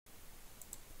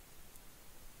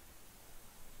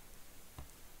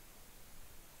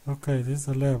Okay, this is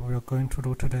the lab we are going to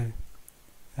do today,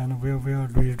 and we will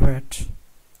rewrite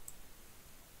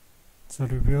the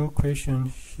review question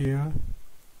here.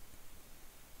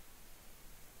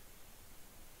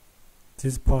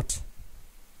 This part.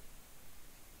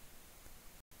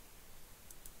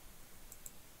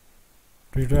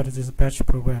 Rewrite this batch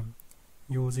program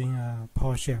using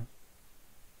PowerShell.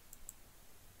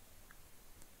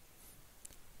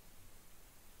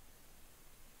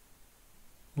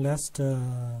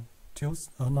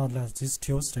 This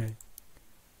Tuesday,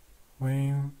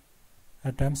 when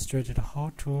I demonstrated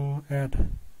how to add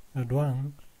a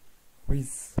run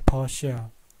with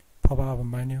PowerShell pop-up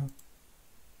menu.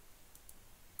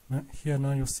 Here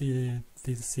now you see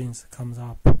these things comes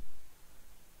up.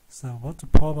 So what's the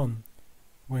problem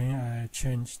when I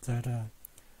change that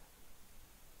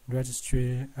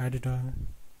registry editor,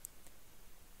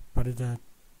 but it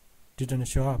didn't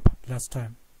show up last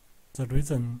time? The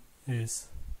reason is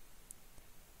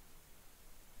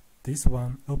this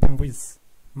one open with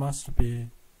must be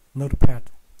Notepad.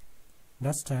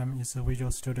 Last time is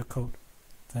Visual Studio Code.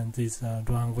 Then this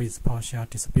run with PowerShell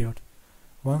disappeared.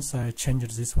 Once I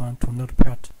changed this one to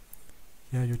Notepad,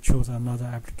 here you choose another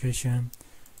application,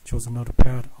 choose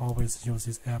Notepad, always use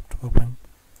this app to open.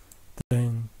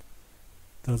 Then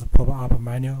the pop-up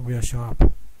menu will show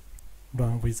up,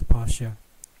 run with PowerShell.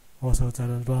 Also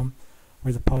that run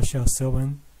with PowerShell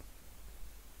 7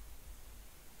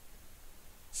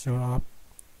 show up.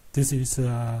 This is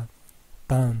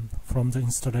done from the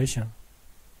installation.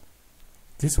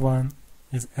 This one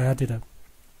is added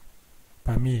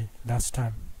by me last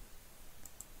time.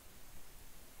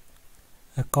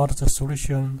 I got the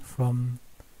solution from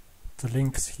the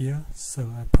links here,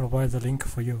 so I provide the link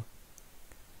for you.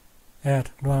 Add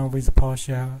run with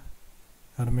PowerShell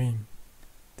admin.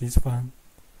 This one.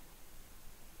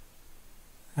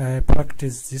 I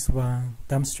practice this one,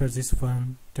 demonstrate this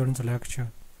one during the lecture.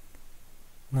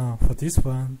 Now for this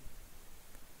one,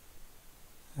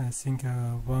 I think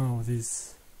one of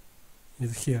these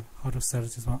is here. How to set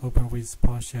this one open with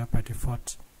PowerShell by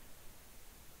default.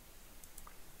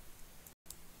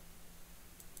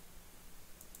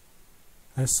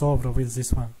 I solved with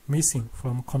this one, missing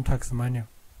from context menu.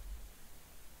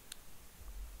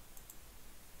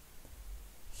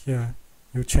 Here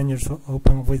you change it to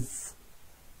open with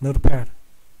Notepad,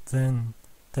 then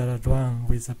that run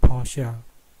with the PowerShell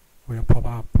will pop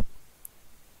up.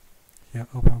 Here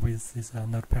open with this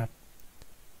Notepad.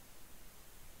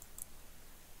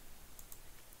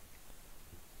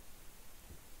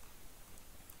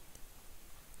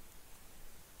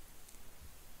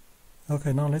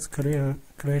 Okay, now let's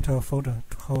create a folder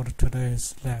to hold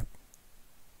today's lab.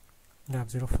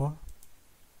 Lab04.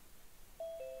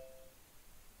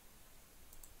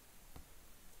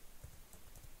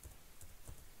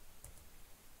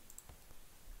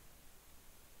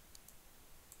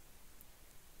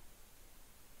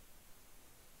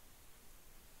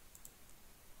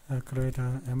 I create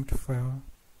an empty file.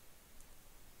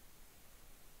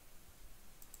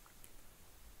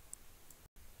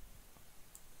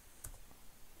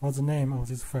 What's the name of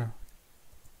this file?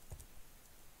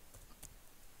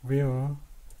 Viewer,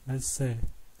 let's say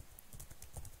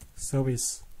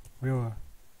service viewer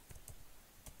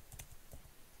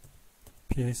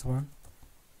PS1.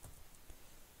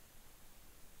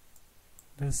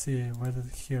 Let's see whether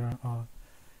here are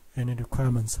any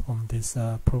requirements on this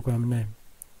program name.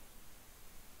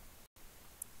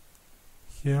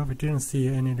 Here we didn't see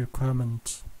any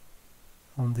requirement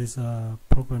on this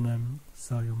program name,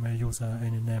 so you may use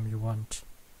any name you want,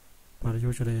 but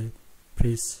usually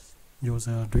please use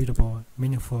a readable,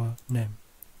 meaningful name.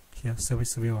 Here,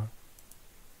 service viewer.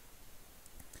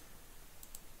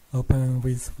 Open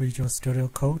with Visual Studio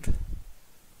Code.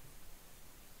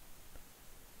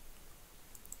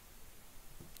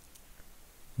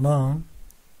 Now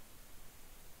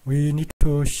we need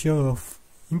to show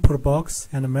input box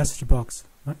and a message box,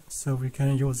 right? So we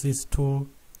can use these two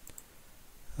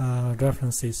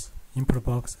references, input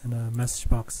box and a message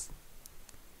box.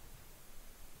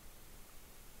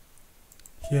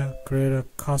 Here, create a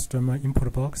custom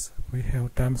input box we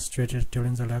have demonstrated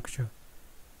during the lecture.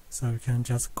 So you can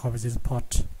just copy this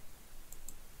part.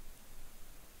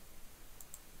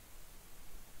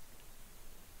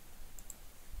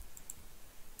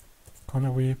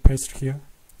 Ctrl-V, paste here.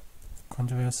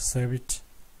 Ctrl-S, save it.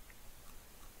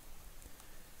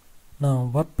 Now,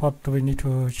 what part do we need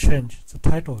to change? The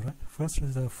title, right? First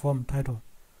is the form title.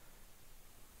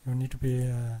 You need to be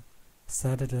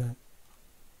set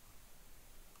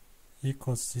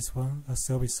equals this one, a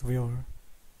service viewer.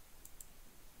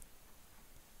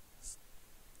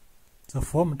 The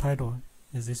form title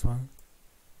is this one.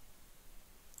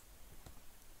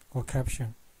 or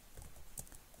caption.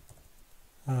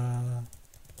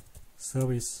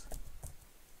 Service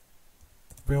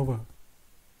viewer.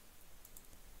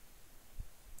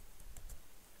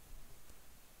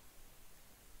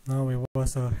 Now we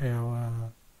also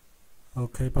have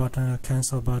OK button, a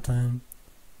cancel button,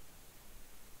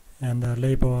 and a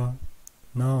label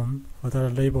none. For the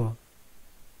label,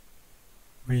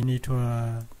 we need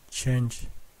to change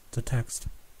the text.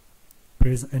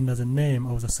 Please enter the name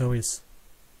of the service.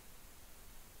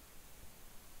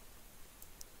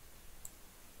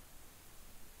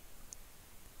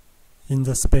 In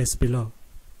the space below.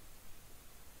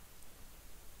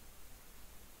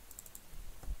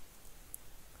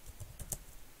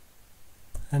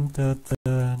 Enter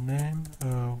the name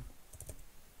of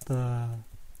the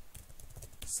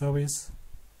service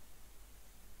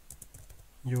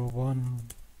you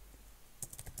want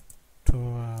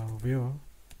to view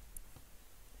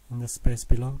in the space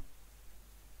below.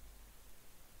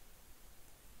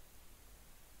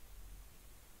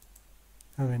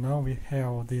 Okay, now we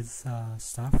have this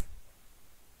stuff.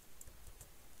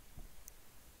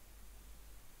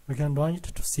 We can run it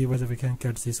to see whether we can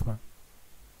get this one.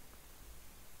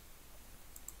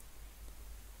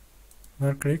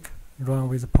 Right click, run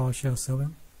with PowerShell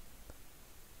 7.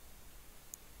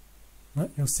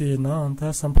 You see now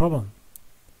there's some problem.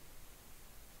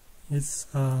 It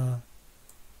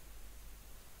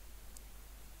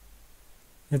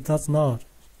does not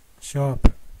show up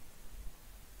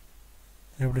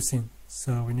everything,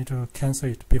 so we need to cancel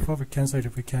it. Before we cancel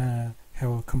it, we can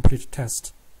have a complete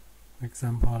test. For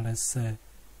example, let's say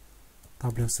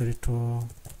W32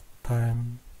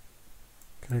 time,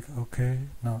 click OK.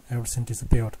 Now everything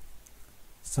disappeared.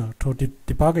 So to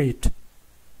debug it,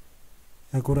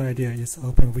 a good idea is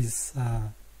open with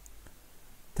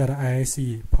that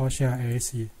IIC, PowerShell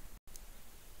IIC.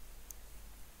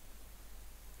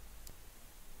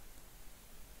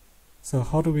 So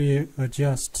how do we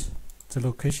adjust the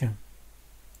location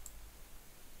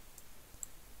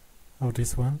of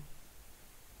this one?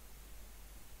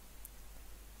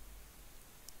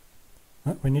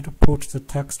 We need to put the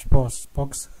text box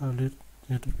a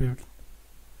little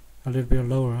bit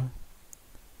lower.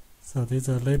 So there's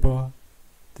a label,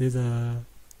 there's a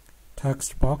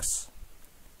text box,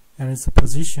 and its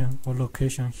position or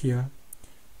location here.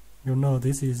 You know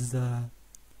this is the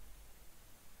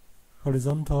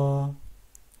horizontal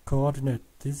coordinate.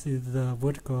 This is the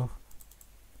vertical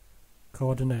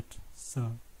coordinate.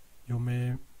 So you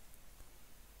may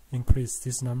increase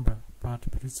this number, but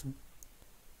please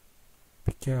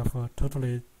be careful.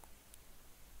 Totally,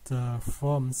 the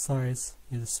form size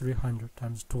is 300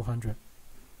 times 200,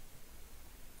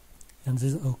 and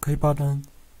this OK button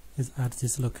is at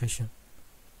this location.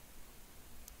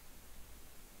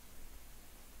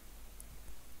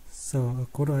 So a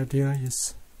good idea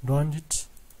is run it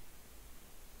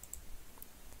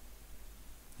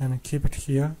and keep it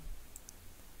here.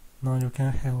 Now you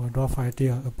can have a rough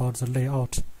idea about the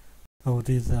layout of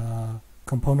these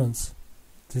components.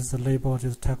 This is the label,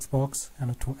 this text box,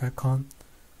 and two icons.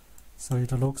 So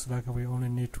it looks like we only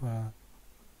need to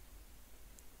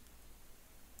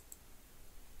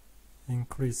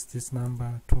increase this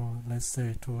number to, let's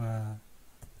say, to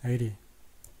 80,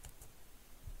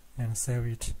 and save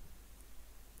it.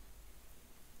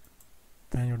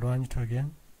 Then you run it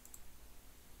again.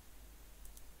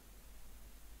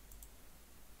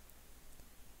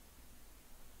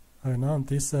 Now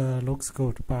this looks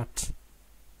good, but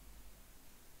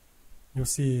you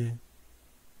see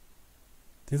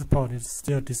this part is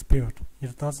still disappeared.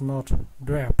 It does not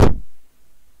wrap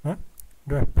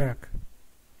back.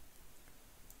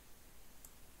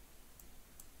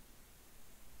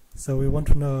 So we want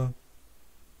to know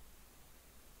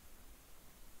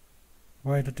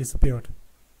why it disappeared.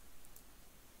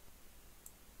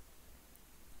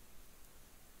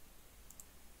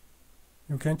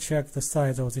 You can check the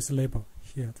size of this label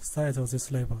here, the size of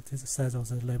this label, this is the size of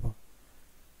the label.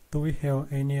 Do we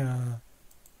have any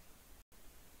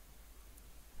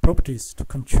properties to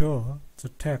control the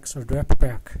text wrap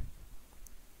back?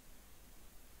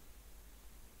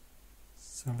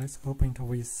 So let's open it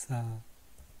with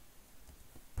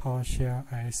PowerShell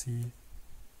IIC.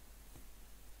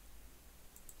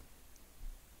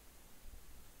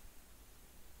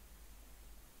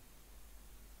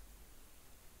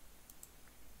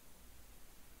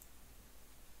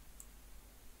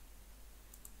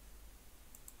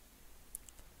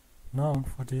 Now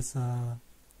for this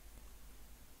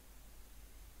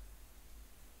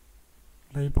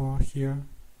label here,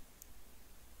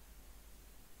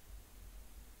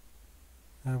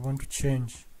 I want to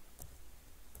change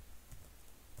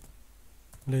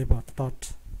label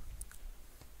dot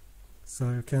So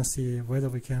you can see whether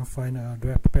we can find a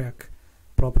wrap back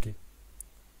property,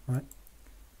 right?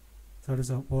 That is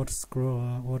a word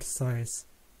scroll, word size.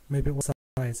 Maybe word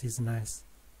size is nice.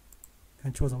 You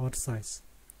can choose the word size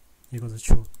equals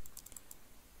true.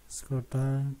 Scroll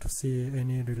down to see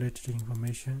any related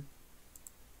information.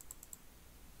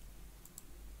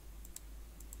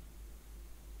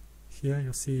 Here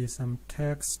you see some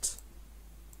text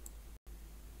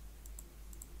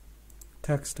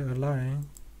align.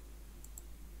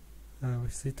 We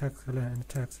see text align and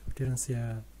text. We didn't see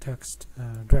a text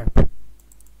wrap,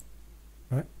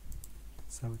 right?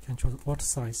 So we can choose what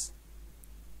size.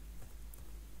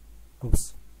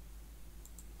 Oops.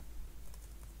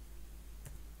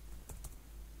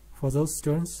 For those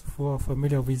students who are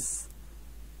familiar with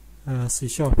C#,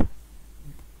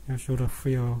 you should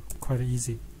feel quite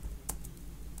easy.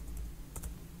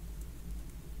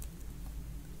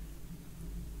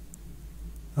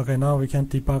 Okay, now we can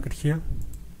debug it here.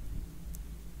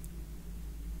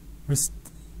 We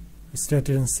still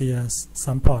didn't see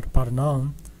some part, but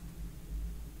now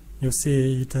you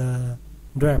see it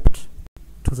wrapped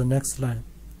to the next line.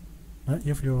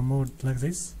 If you move like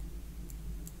this,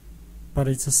 but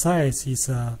its size is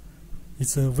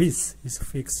its width is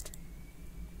fixed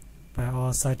by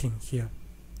our setting here.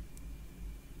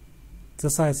 The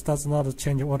size does not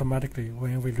change automatically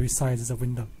when we resize the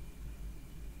window.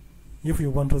 If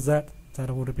you want to that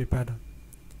would be better.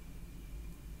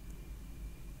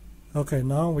 Okay,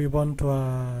 now we want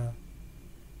to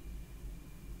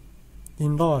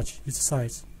enlarge its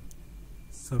size,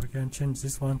 so we can change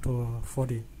this one to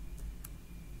 40.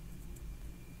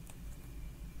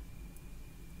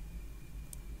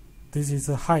 This is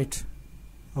the height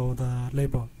of the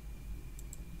label.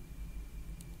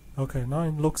 Okay, now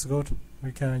it looks good.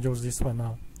 We can use this one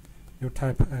now. You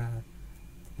type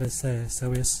let's say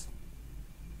service,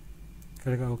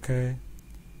 click OK,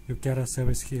 you get a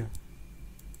service here.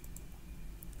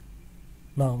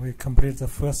 Now we complete the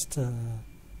first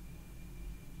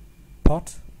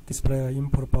part, display an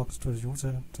input box to the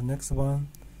user. The next one,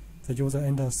 the user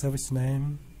enters service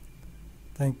name,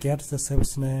 then get the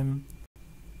service name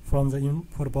from the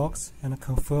input box and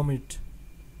confirm it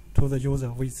to the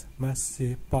user with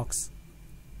message box.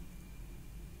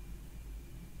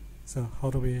 So how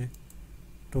do we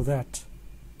do that?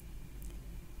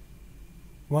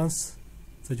 Once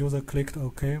the user clicked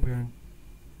OK,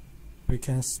 we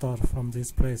can start from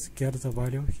this place, get the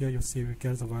value. Here you see we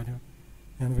get the value,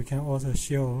 and we can also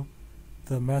show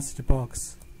the message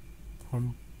box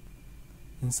from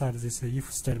inside this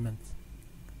if statement.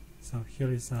 So here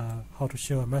is how to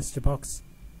show a message box.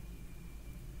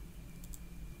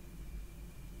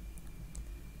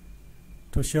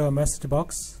 To show a message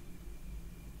box,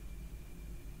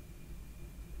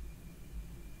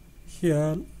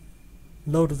 here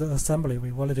load the assembly.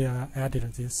 We already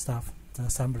added this stuff, the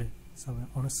assembly. So we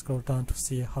only scroll down to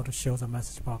see how to show the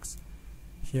message box.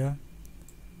 Here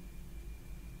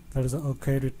there is an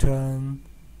OK return,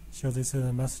 show this is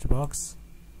a message box,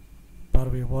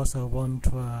 but we also want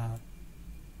to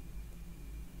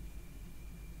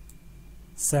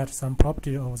set some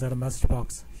property of that message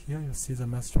box. Here you see the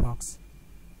message box.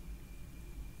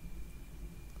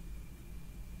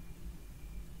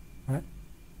 Right?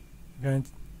 You can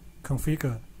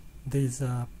configure these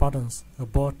buttons: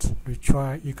 abort,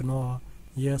 retry, ignore,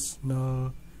 yes,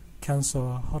 no,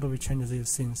 cancel. How do we change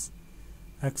these things?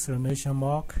 Exclamation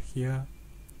mark here.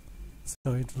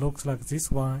 So it looks like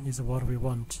this one is what we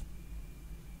want,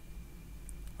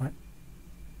 right?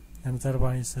 And that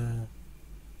one is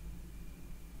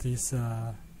these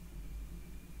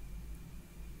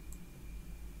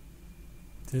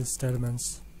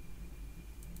statements.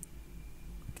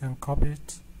 We can copy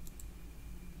it.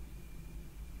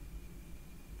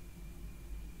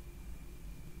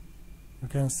 You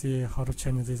can see how to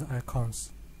change these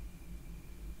icons.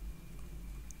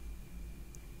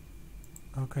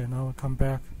 Okay, now we come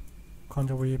back.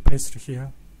 Ctrl V, paste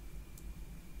here.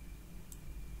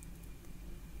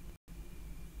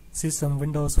 System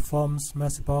Windows Forms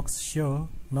message box show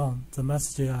none. The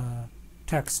message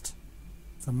text.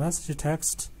 The message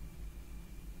text,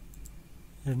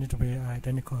 it need to be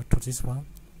identical to this one.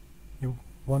 You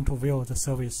want to view the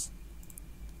service.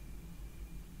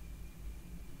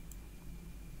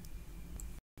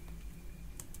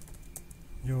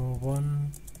 You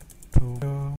want to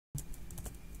view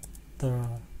the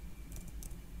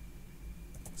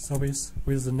service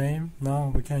with the name.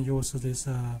 Now we can use this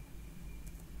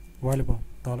variable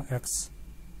 $x,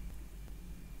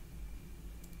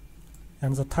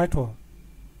 and the title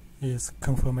is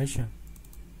confirmation.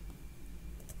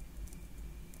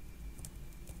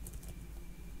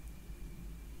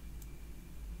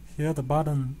 here the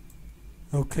button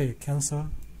OK, cancel,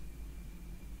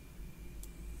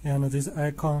 and this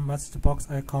icon, message box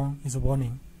icon, is a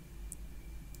warning.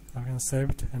 I can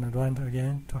save it and run it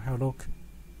again to have a look.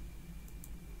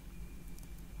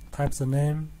 Type the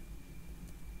name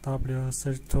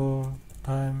W32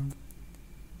 time.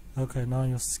 Okay, now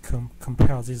you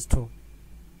compare these two,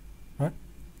 right?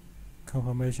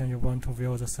 Confirmation you want to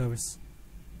view the service.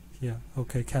 Here,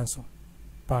 OK, cancel.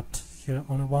 But here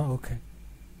only one OK,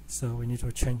 so we need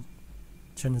to change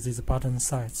these button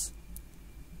size.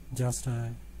 Just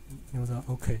use the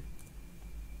OK,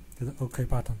 the OK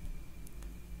button.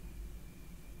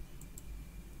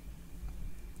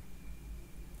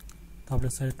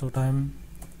 W32 time.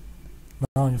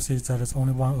 Now you see there is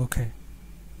only one OK.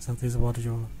 So this is what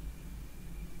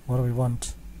we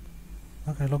want.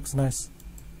 Okay, looks nice.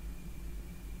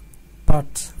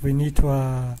 But we need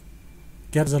to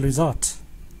get the result.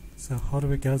 So how do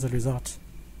we get the result?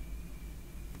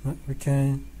 We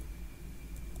can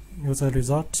use the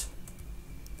result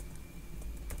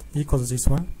equals this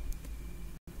one.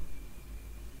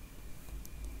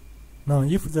 Now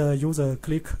if the user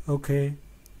click OK,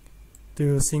 do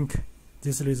you think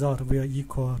this result will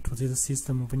equal to this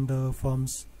system window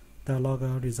forms dialog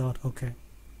result OK?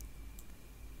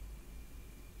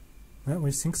 Well,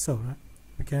 we think so, right?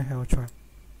 We can have a try.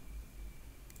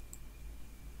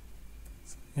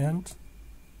 And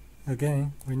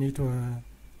again, we need to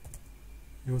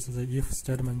use the if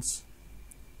statements.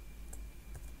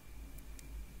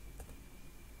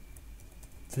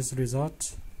 This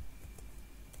result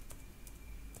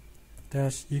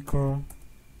dash equal.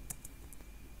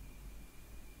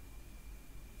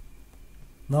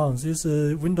 Now this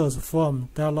Windows form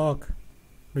dialog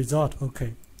result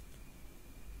OK.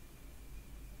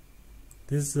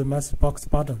 This is the message box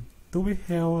button. Do we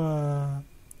have a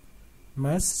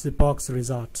message box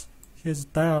result? Here's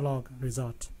dialog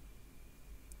result.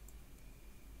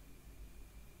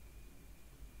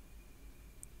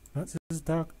 This is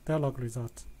dialog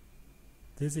result.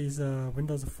 This is a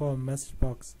Windows form message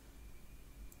box.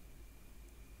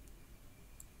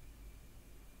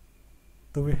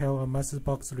 Do we have a message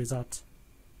box result?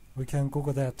 We can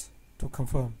Google that to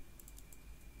confirm.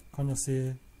 Can you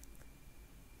see?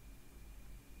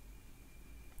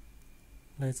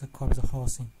 Let's copy the whole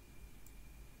thing.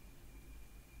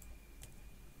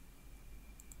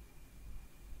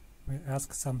 We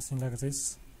ask something like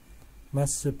this: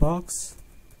 message box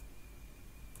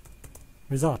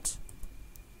result.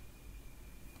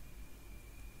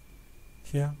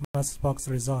 Here, message box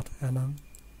result, and then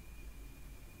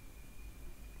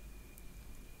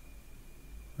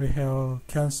we have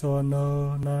cancel,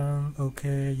 no, none,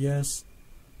 OK, yes,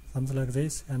 something like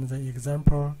this, and the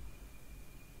example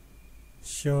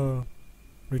show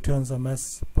returns a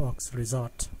message box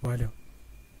result value.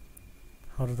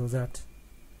 How to do that?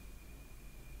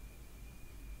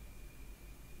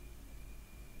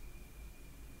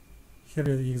 Here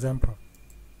is the example.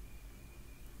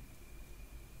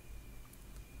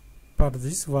 But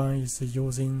this one is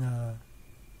using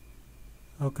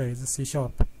OK, the C#.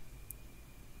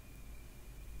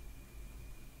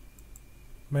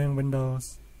 Main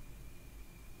Windows.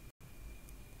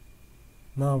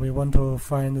 Now we want to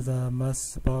find the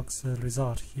message box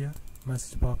result here.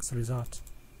 Message box result,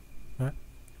 right?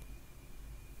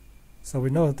 So we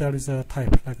know there is a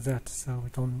type like that, so we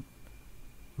don't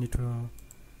need to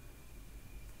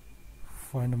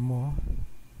find more.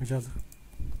 We just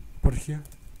put here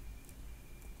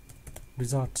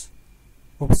result.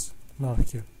 Oops, not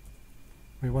here.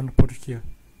 We want to put it here.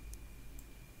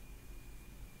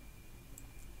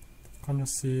 Can you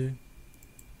see?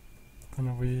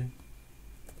 Can we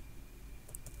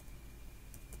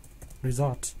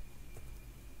result?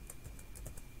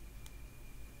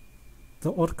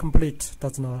 The autocomplete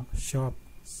does not show up,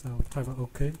 so type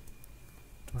OK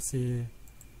to see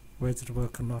whether it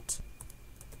works or not.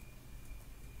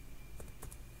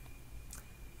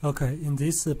 Okay, in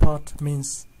this part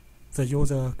means the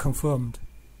user confirmed.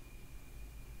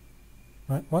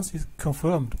 Right? Once it's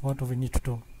confirmed, what do we need to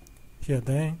do? Here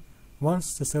then,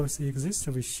 once the service exists,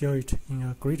 we show it in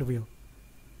a grid view.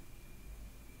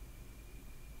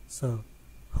 So,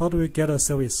 how do we get a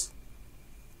service?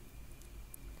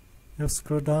 You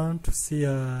scroll down to see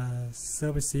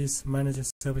services, manage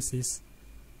services.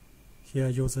 Here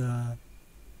use a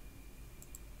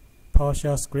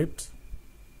PowerShell script.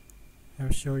 I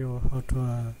will show you how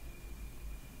to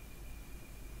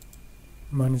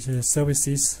manage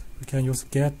services. We can use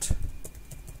get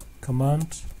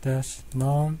command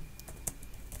 -noun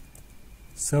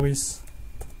service.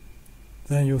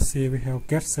 Then you see we have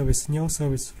get service, new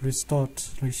service,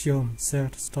 restart, resume,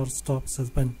 set, start, stop,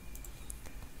 suspend.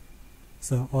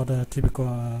 So all the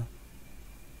typical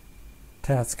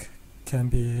task can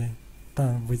be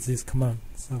done with this command.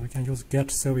 So we can use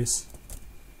get service.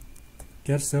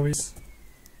 Get service.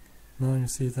 Now you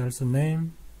see there's a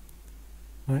name.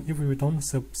 If we don't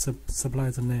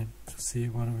supply the name to see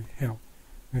what we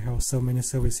have so many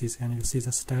services, and you see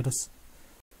the status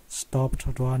stopped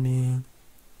running,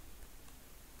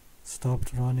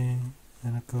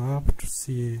 and go up to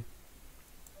see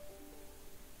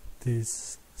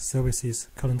these services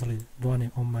currently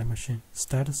running on my machine.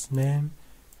 Status name,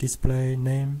 display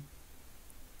name.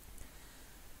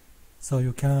 So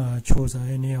you can choose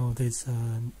any of these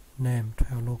name to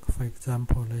have a look. For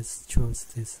example, let's choose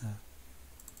this.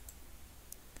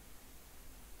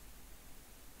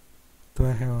 Do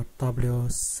I have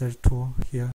W32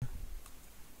 here?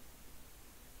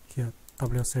 Here,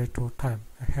 W32 time.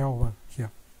 I have one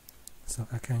here, so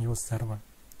I can use that one.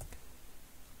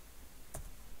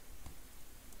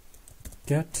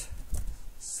 Get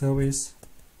service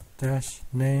dash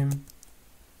name.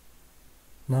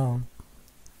 Now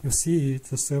you see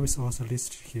the service also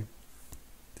listed here.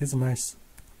 This is nice.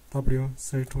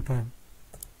 W32 time.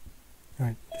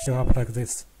 Right, show up like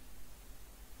this.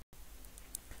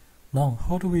 Now,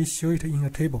 how do we show it in a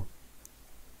table?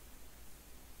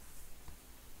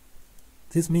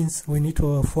 This means we need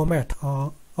to format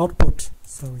our output.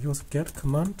 So use get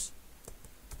command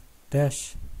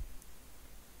dash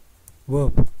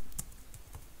verb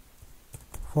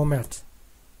format.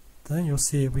 Then you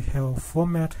see we have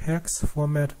format hex,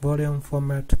 format volume,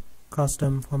 format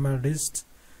custom, format list,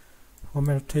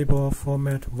 format table,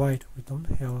 format void. We don't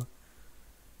have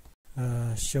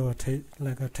show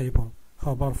like a table.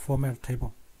 How about format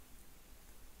table?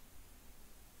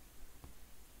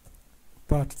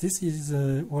 But this is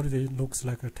already looks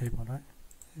like a table, right?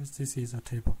 This is a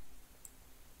table.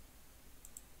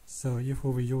 So if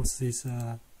we use this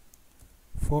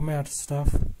format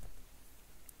stuff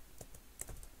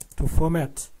to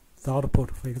format the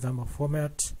output, for example,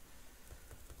 format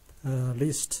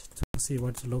list to see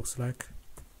what it looks like.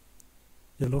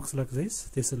 It looks like this.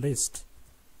 This list.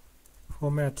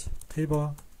 Format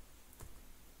table.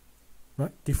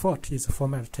 Right, default is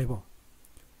format table.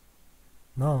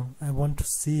 Now I want to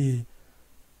see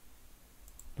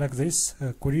like this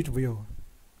grid view.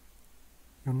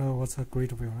 You know what's a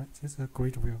grid view, right? This is a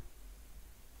grid view.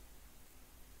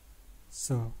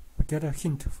 So we get a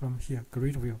hint from here,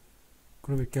 grid view.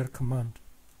 Could we get command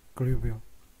grid view?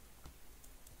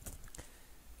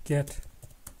 Get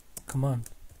command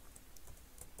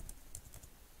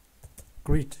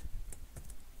grid.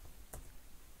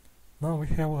 Now we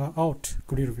have an out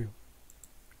grid view.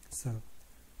 So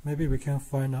maybe we can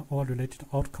find an all related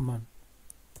out command.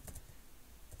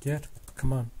 Get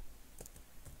command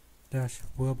dash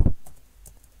verb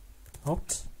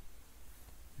out.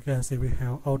 You can see we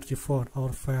have out default,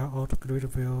 out file, out grid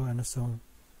view, and so on.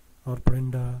 Out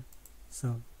blender.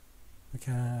 So we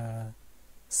can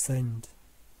send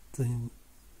the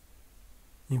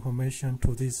information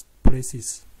to these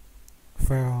places: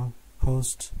 file,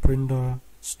 host, blender,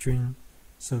 string.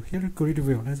 So here grid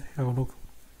view. Let's have a look.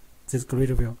 This grid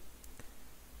view.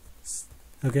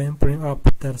 Again, bring up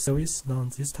that service. Now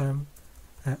this time,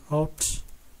 out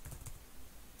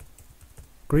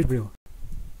grid view.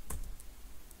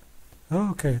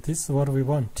 Okay, this is what we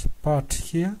want. But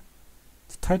here,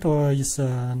 the title is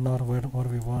not what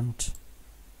we want.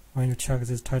 When you check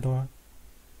this title,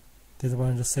 this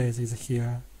one that says is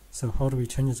here. So how do we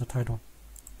change the title?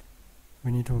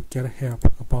 We need to get help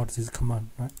about this command,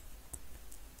 right?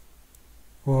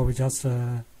 Or we just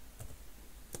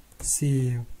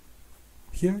see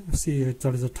here. You see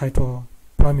there is a title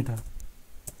parameter.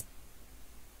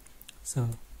 So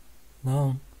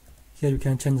now here you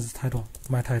can change the title,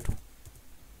 my title.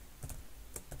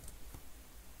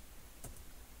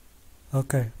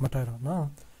 Okay, my title.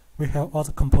 Now we have all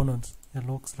the components. It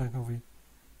looks like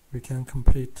we can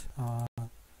complete our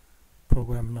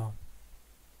program now.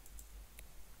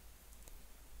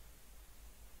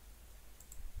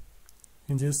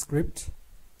 In this script,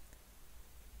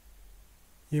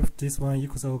 if this one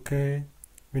equals OK,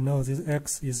 we know this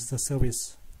X is the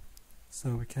service,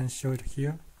 so we can show it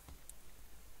here.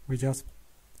 We just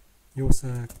use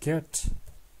a get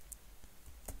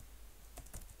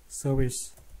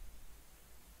service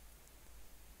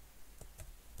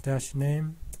dash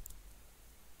name.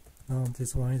 Now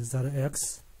this one is that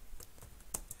X,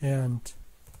 and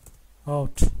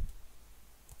out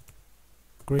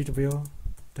grid view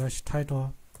dash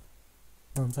title.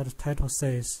 And that title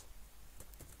says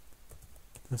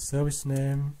the service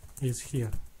name is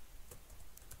here.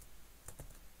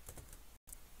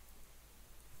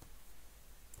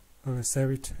 Okay,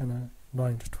 save it and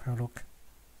run it to have a look.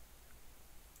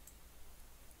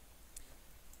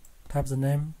 Type the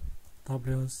name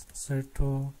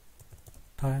W32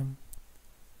 time,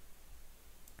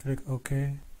 click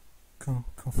OK,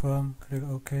 confirm, click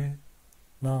OK.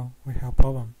 Now we have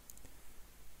problem.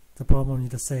 The problem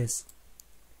it says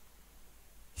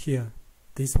here,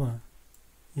 this one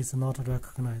is not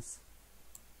recognized.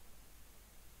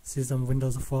 System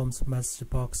Windows Forms message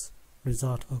box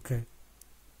result OK.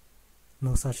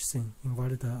 No such thing.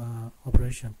 Invalid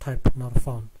operation type not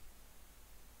found.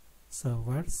 So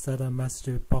where's that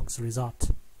message box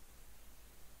result?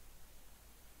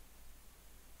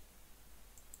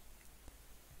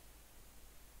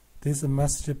 This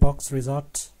message box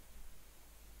result,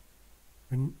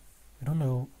 we don't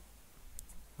know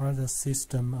where the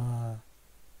system,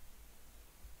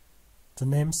 the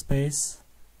namespace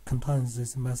contains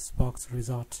this message box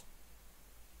result.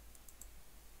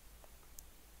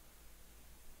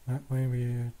 When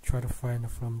we try to find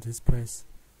from this place,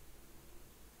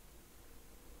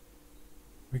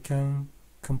 we can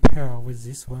compare with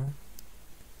this one.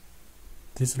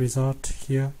 This result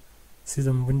here,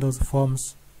 System Windows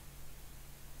Forms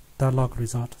dialog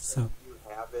result. So you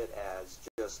have it as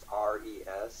just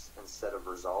RES instead of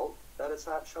result that it's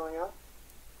not showing up?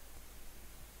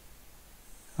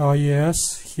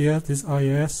 RES here, this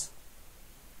RES.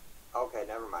 Okay,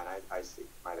 never mind. I see.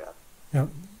 My bad.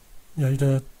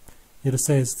 Yeah, it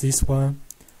says this one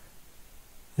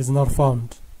is not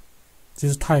found.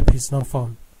 This type is not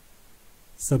found.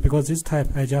 So because this type,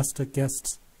 I just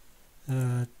guessed,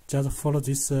 just follow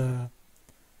this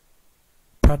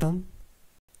pattern.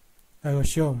 I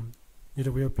assume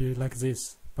it will be like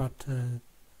this, but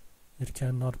it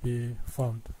cannot be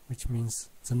found, which means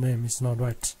the name is not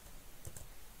right.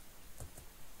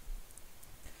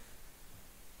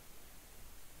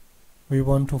 We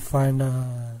want to find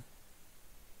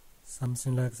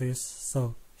something like this.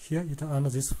 So here it under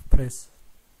this place,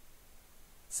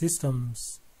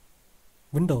 Systems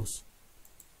Windows.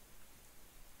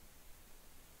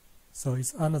 So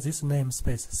it's under this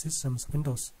namespace, Systems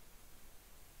Windows.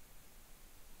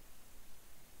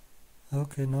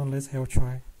 Okay, now let's have a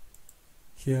try.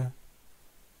 Here,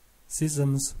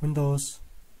 Systems Windows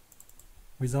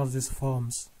without these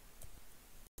forms.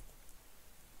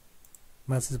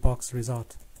 Message box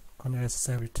result. Ctrl S,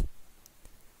 save it.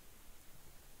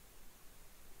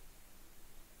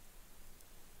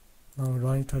 Now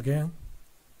run it again.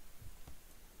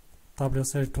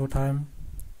 W32 time.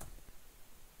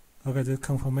 Okay, the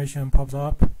confirmation pops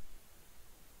up.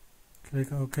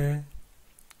 Click OK.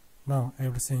 Now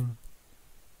everything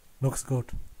looks good.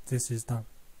 This is done.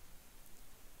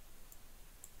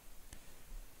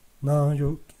 Now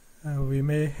we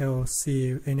may have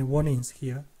see any warnings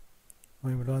here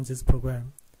when we run this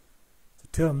program. The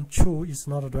term true is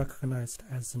not recognized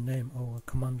as the name of a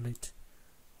commandlet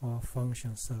or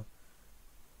function. So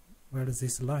where is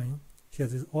this line? Here,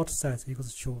 this auth size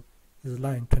equals true is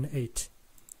line 28.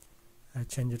 I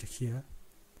change it here.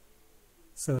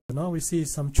 So now we see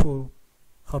some true.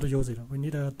 How to use it? We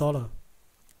need a dollar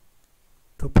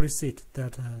to precede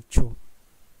that true.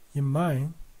 In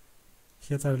mine,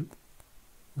 here's a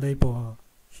label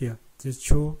here. This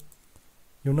true.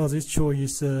 You know this true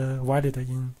is valid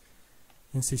in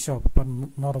C#, but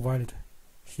not valid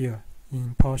here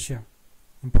in PowerShell.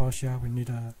 In PowerShell, we need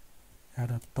to add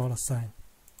a dollar sign.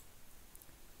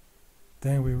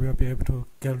 Then we will be able to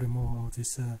get remove of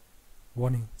this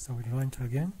warning. So we run it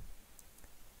again.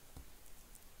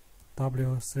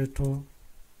 W32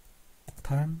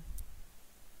 time.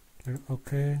 Click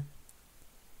OK.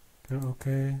 Click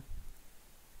OK.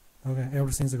 Okay,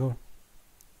 everything's good.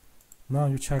 Now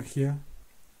you check here.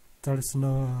 There is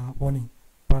no warning,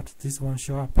 but this one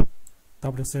show up.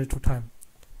 W32 time.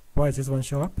 Why this one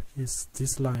show up? Is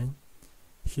this line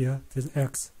here, this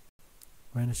X.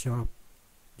 When it show up,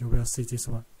 you will see this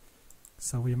one.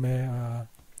 So we may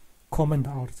comment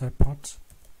out that part.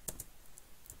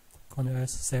 Ctrl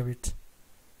S, save it.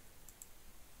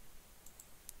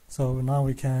 So now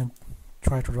we can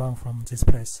try to run from this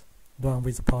place. Run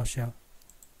with PowerShell.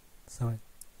 So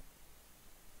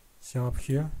show up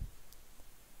here.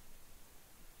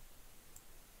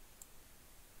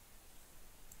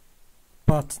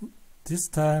 But this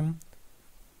time,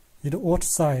 in the auth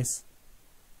size,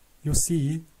 you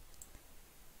see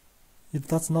it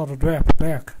does not wrap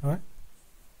back, right?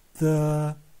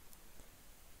 The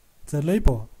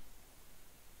label,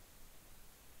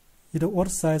 the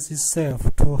auth size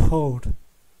itself to hold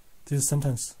this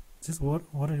sentence. This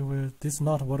is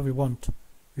not what we want.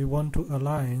 We want to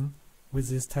align with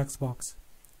this text box.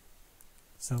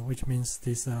 So which means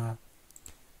this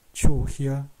true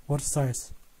here, auth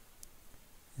size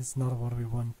It's not what we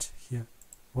want here,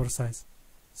 word size.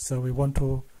 So we want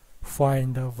to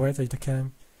find whether it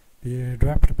can be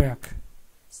wrapped back.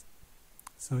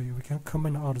 So we can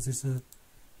comment out this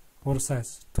word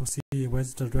size to see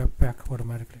whether it wrapped back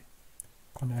automatically.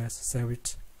 Ctrl S, save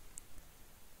it.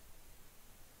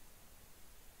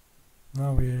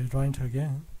 Now we run it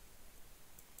again.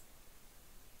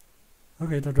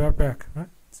 Okay, the wrap back, right?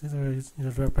 This is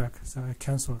the wrap back. So I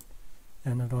cancel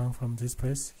and run from this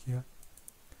place here.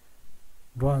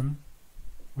 Run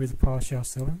with PowerShell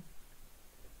 7.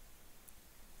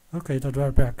 Okay, the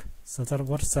wrap back. So that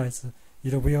word size,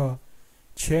 it will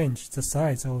change the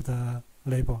size of the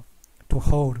label to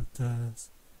hold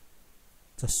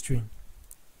the string.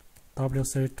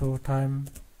 W32 time.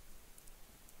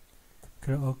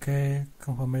 Click OK,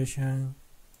 confirmation,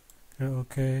 click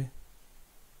OK.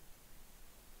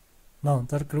 Now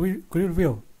that grid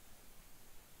view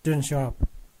didn't show up,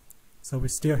 so we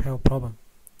still have a problem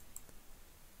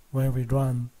when we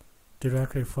run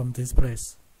directly from this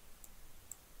place,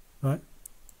 right?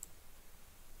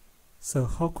 So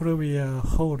how could we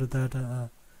hold that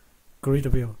grid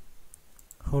view?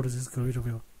 Hold this grid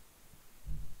view.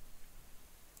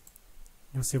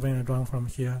 You see when I run from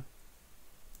here,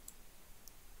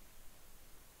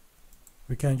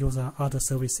 we can use other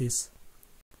services.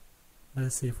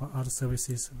 Let's see, for other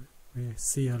services, we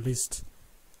see a list.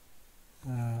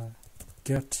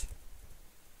 Get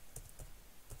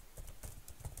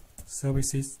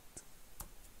services.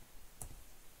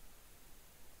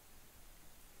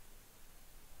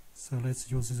 So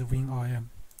let's use the WinRM.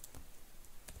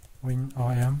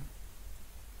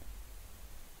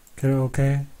 Click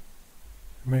OK.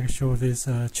 Make sure this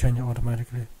change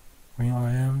automatically.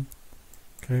 WinRM.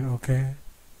 Click OK.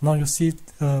 Now you see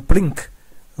a blink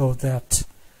of that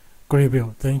grid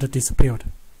view, then it disappeared.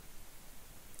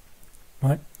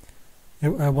 Right?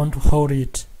 If I want to hold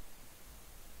it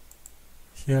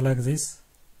here like this,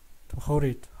 to hold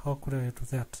it, how could I do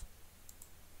that?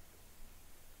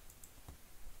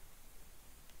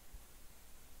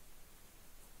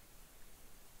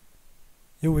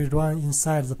 If we run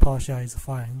inside the PowerShell, it's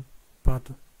fine,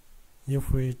 but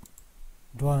if we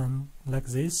run like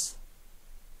this,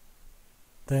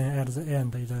 then at the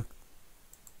end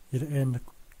it ends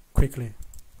quickly.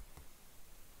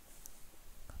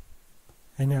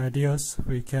 Any ideas?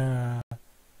 We can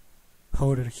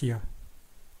hold it here.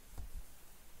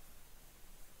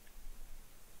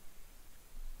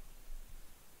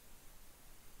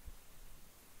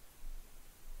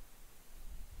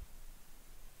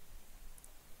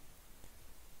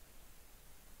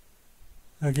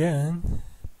 Again,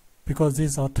 because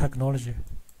these are technology,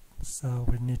 so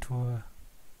we need to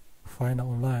find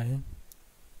online.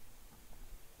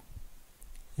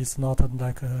 It's not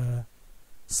like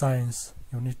science.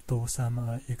 You need to do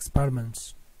some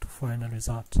experiments to find a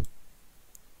result.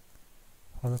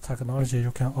 For the technology,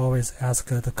 you can always ask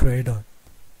the creator.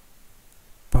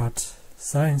 But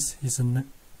science is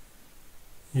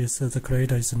the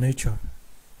creator is nature.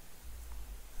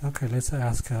 Okay, let's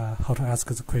ask how to ask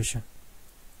the question.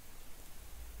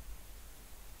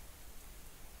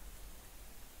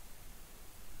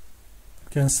 You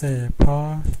can say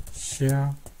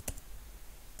PowerShell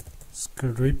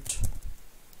script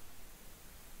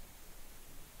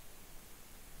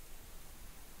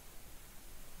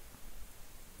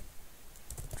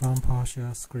run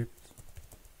PowerShell script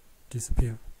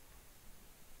disappear,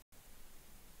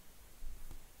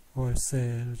 or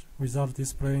say without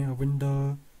displaying a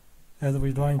window, as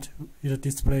we run it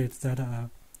displays that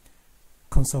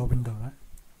console window, right?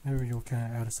 Maybe you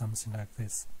can add something like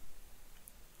this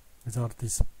without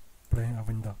displaying a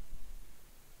window.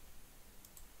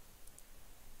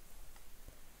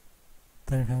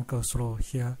 Then you can go through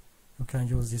here. You can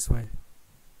use this way: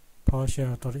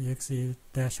 PowerShell.exe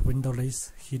dash window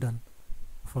list hidden,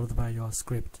 followed by your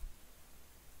script.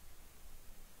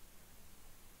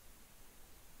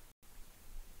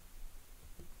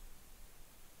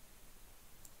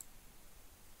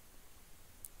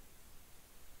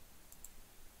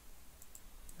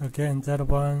 Again, that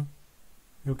one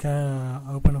you can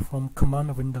open from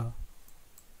command window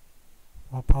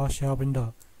or PowerShell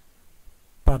window.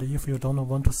 But if you don't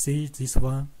want to see this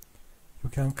one, you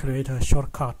can create a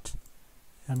shortcut,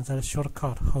 and that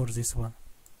shortcut holds this one.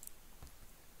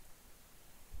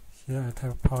 Here I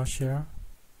type PowerShell.exe.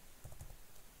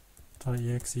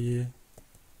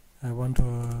 I want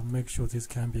to make sure this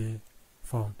can be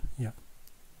found. Yeah,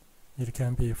 it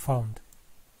can be found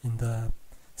in the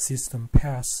system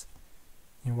path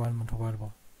environment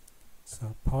variable.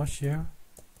 So PowerShell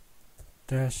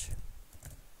dash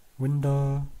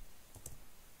window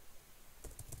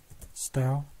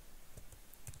style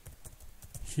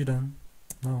hidden.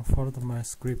 Now follow my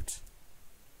script.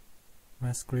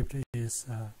 My script is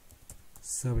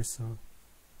service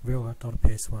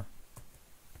viewer.ps1.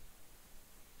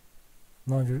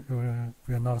 Now you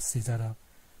will not see that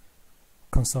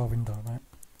console window, right?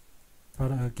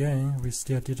 But again, we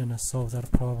still didn't solve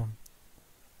that problem.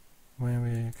 When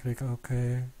we click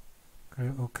OK,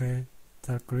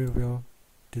 that grid view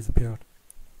disappeared.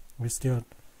 We still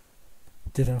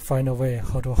didn't find a way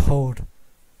how to hold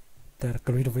that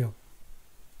grid view.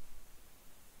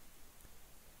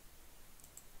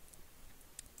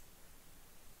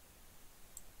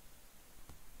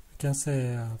 We can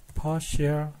say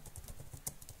PowerShell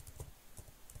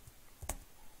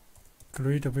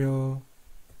grid view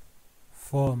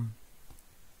form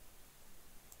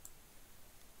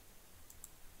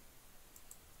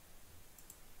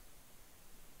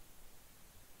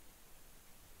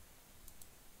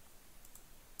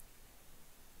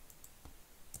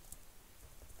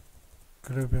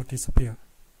grid will disappear.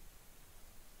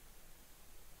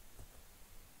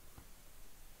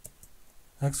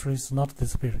 Actually, it's not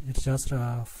disappeared. It just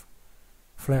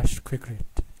flashed quickly.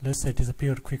 Let's say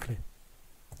disappeared quickly.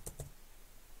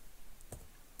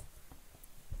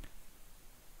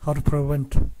 How to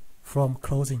prevent from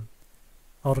closing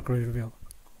out grid view?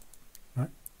 Right?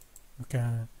 We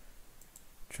can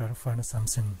try to find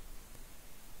something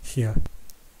here.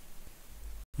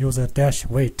 Use a dash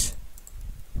wait.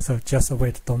 So just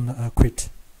wait, don't quit.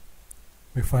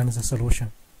 We find the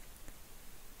solution.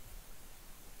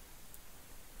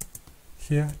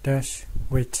 Here, dash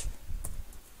wait.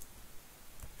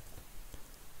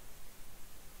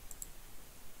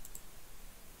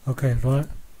 Okay,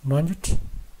 run it.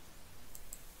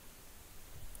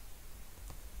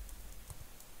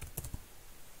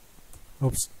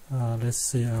 Oops, let's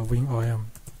see WinRM.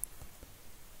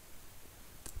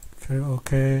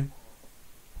 Okay.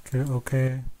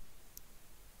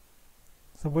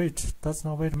 So wait, does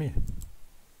not wait me,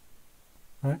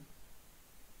 right?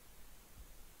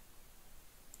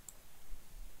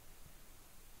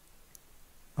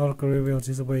 Our review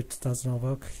this wait does not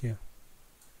work here.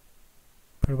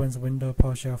 Prevents window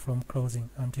PowerShell from closing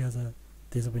until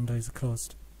this window is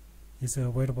closed. It's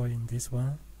available in this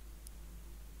one.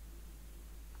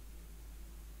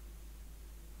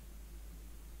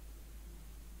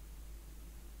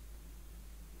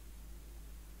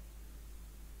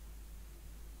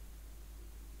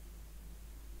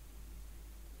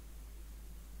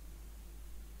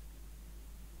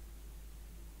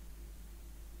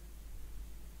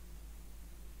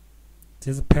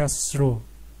 This pass through,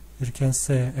 you can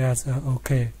say as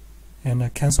OK and a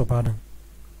cancel button.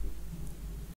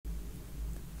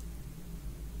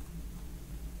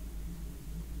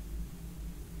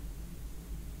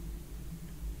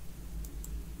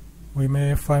 We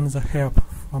may find the help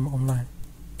from online.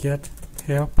 Get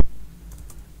help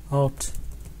out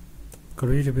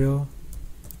grid view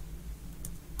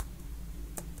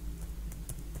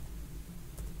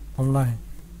online.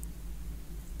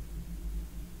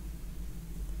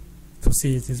 To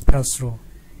see this pass through,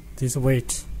 this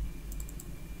wait.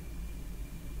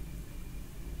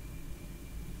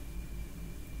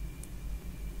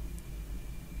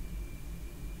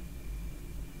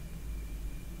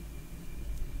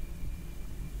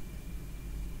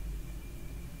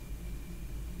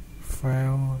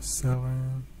 File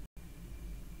 7.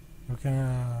 You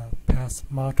can pass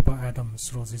multiple items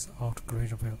through this out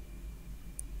grid view.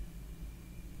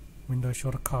 Window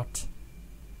shortcut.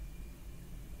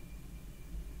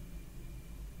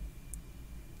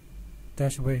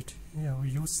 Dash wait. Yeah, we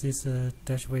use this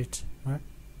dash wait, right?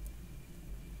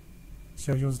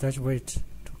 So use dash wait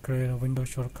to create a window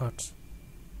shortcut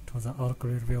to the out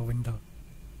grid view window.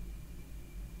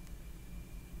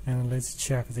 And let's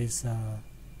check these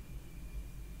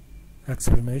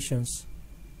explanations.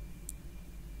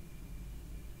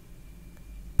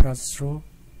 Pass through.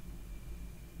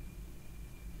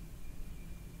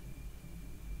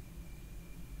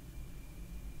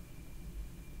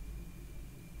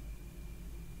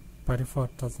 By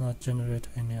default does not generate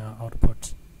any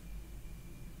output.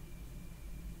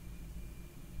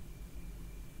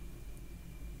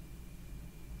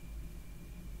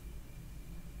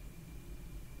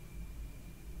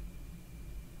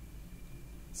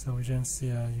 So we can see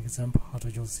an example how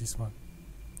to use this one.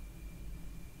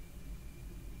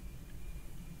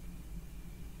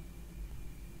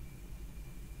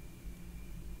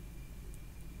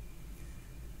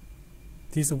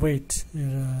 This wait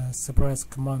is a surprise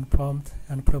command prompt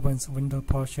and prevents window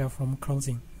PowerShell from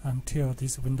closing until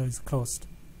this window is closed.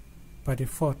 By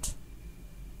default,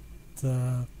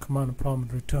 the command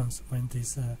prompt returns when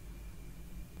this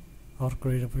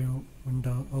Outgrid view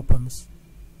window opens.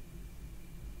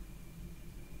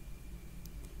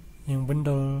 In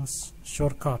Windows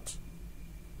shortcut,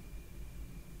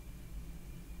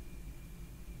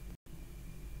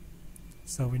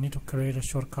 so we need to create a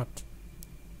shortcut,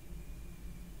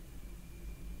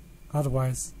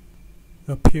 otherwise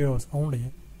it appears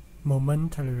only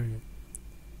momentarily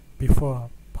before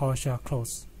PowerShell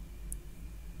close.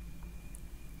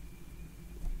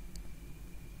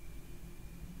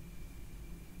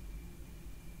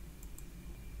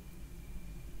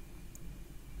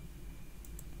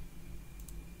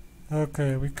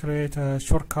 Okay, we create a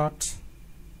shortcut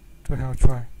to have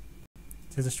try.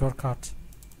 This is a shortcut.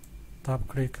 Double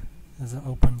click is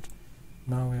opened.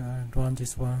 Now we run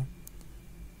this one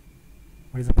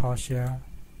with the PowerShell.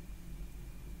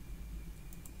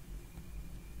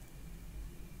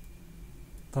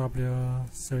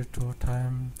 W32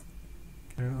 time.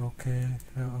 Clear OK.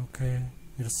 Clear OK.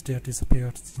 It still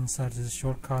disappeared inside this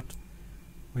shortcut.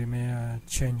 We may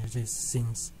change these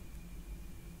things.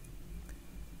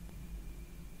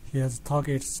 Here the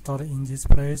target started in this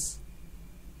place.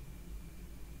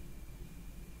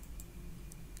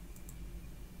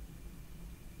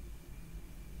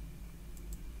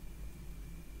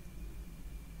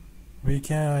 We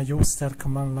can use that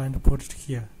command line to put it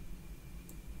here.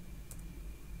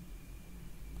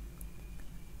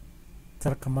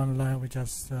 That command line we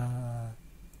just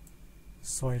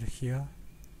saw it here.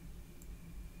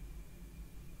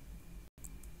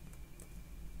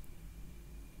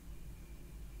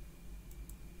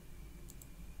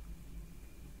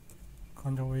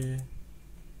 Control V,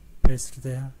 paste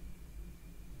there.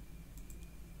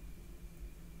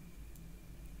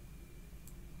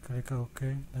 Click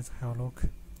OK. Let's have a look.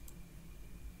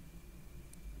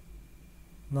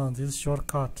 Now this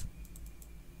shortcut,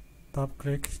 double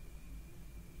click,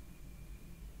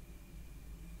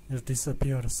 it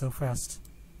disappeared so fast.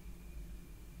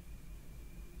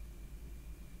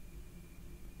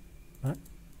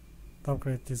 Double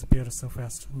click disappeared so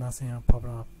fast, nothing popped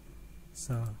up.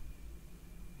 So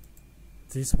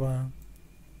this one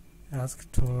asks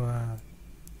to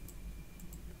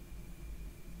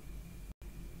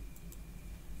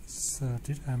so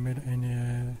did I make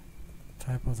any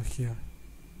typos here?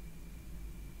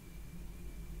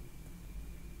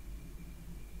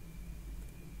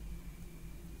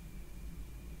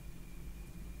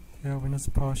 Here Windows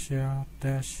PowerShell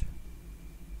dash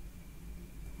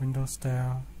Windows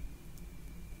style.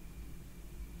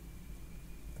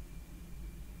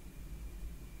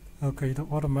 Okay, it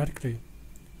automatically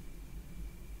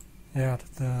add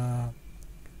the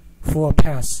full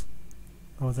path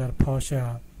of that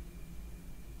PowerShell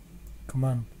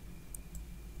command.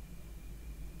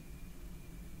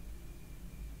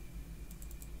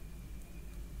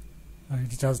 It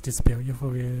just disappeared. If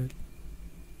we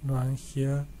run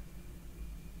here,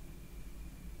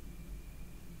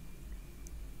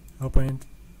 open it,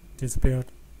 disappeared.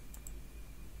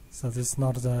 So this is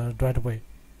not the right way.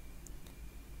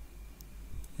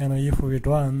 And if we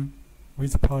run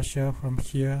with PowerShell from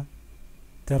here,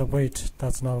 that wait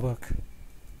does not work.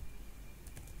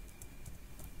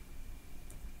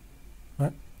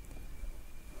 Right?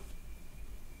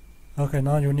 Okay,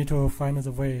 now you need to find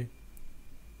the way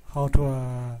how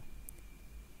to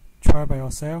try by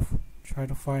yourself. Try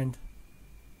to find,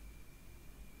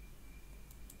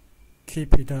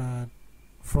 keep it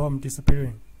from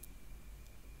disappearing.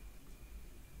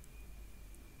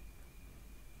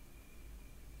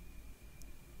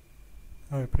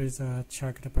 Alright, please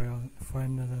check it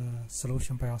find the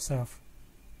solution by yourself.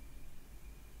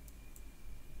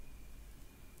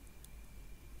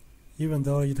 Even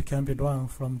though it can be run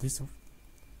from this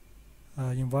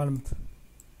environment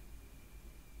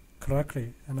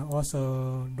correctly, and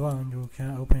also run, you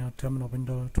can open a terminal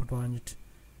window to run it.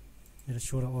 It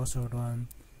should also run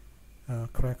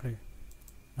correctly.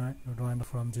 Right, you run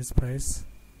from this place.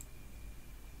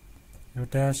 You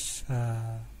dash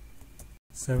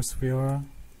service viewer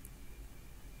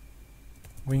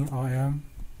WinRM.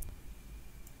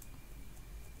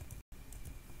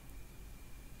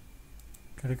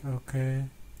 Click OK.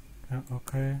 Click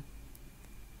OK.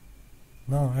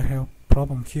 Now I have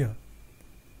problem here.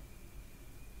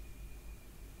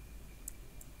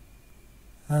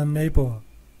 I'm unable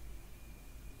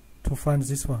to find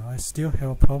this one. I still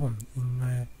have a problem in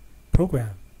my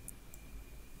program.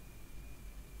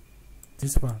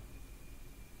 This one.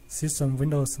 System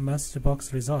Windows message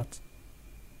box result.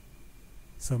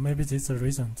 So maybe this is the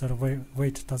reason that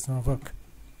wait does not work.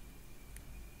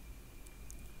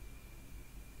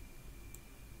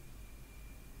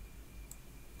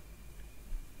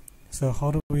 So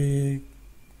how do we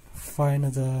find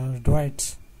the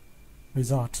right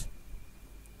result.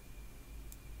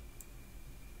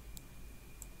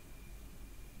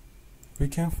 We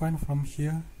can find from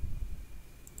here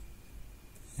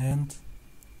and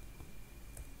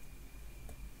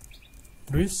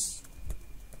this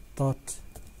dot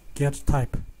get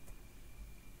type.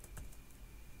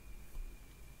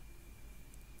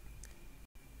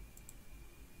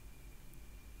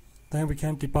 Then we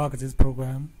can debug this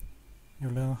program. You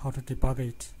learn how to debug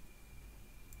it.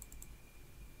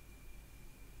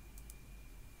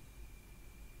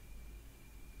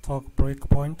 Talk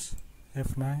breakpoint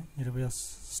F9, it will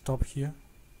stop here.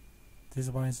 This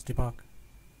one is debug.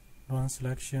 Run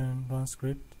selection, run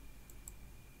script.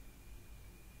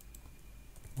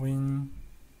 Win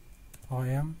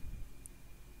RM.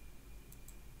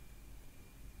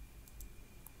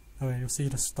 Okay, you see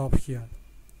it stop here.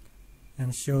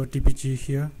 And show DBG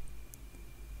here.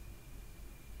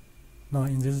 Now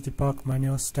in this debug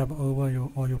menu, step over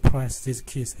you press these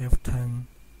keys F10.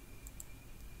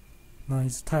 Now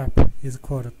its type is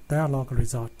called dialog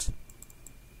result,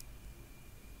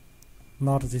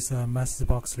 not this message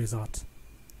box result.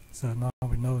 So now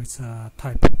we know it's a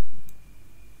type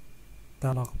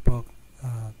dialog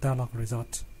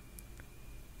result.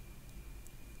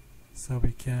 So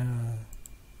we can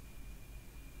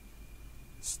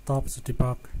stop the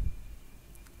debug.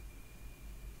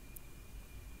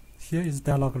 Here is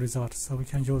dialog result, so we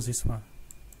can use this one.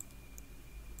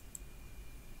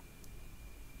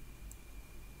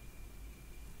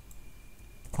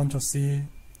 Ctrl C,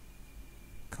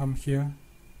 come here.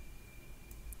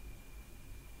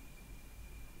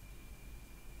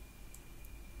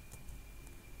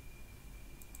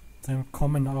 Then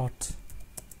comment out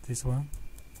this one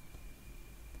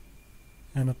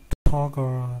and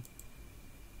toggle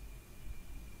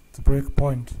the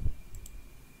breakpoint.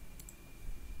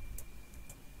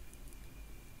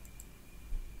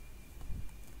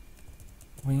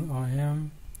 When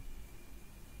RM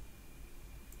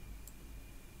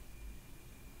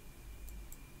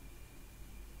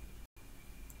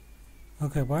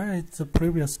okay, why it's the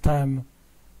previous time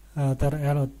that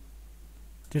error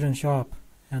didn't show up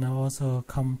and I also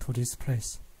come to this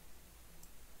place?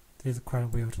 This is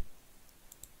quite weird.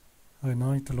 Okay,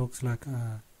 now it looks like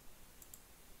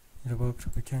it worked.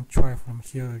 We can try from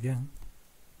here again.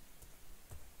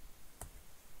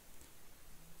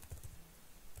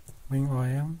 Win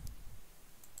RM.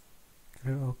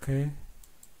 Click OK.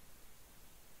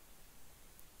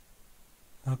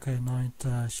 Okay, now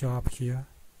it show up here.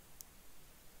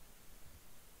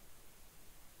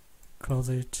 Close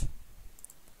it.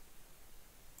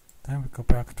 Then we go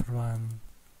back to run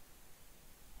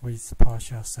with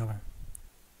PowerShell 7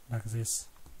 like this.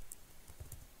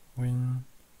 Win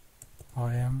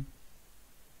RM.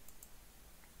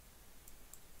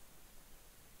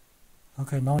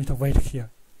 Okay, now it wait here.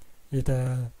 It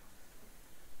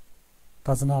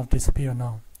does not disappear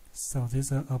now. So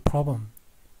this is a problem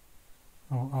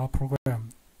of our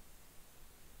program.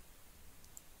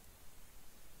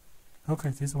 Okay,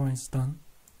 this one is done.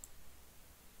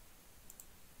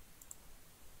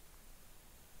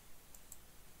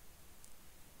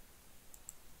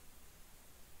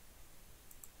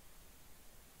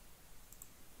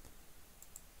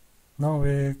 Now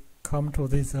we come to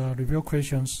these review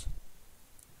questions.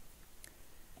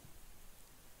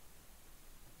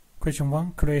 Question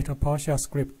 1. Create a PowerShell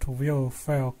script to view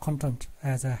file content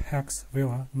as a hex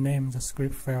viewer. Name the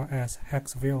script file as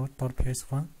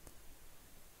hexviewer.ps1.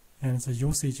 And the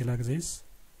usage like this.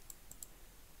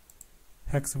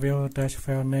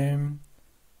 Hexviewer-file name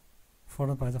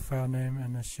followed by the file name,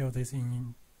 and show this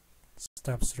in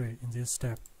step 3. In this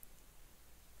step,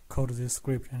 code this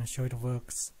script and show it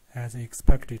works as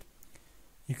expected.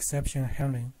 Exception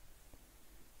handling.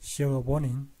 Show a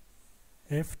warning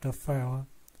if the file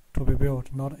to be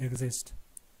built not exist.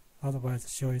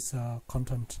 Otherwise, show its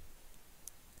content.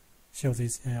 Show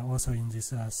this also in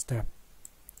this step.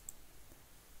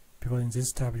 Because in this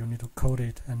step you need to code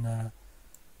it and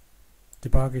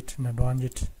debug it and run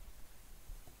it.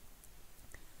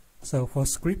 So for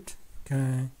script, you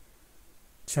can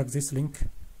check this link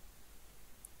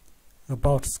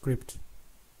about script.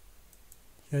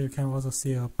 Here you can also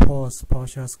see a pause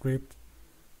PowerShell script,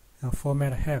 a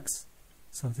format hex.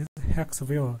 So this hex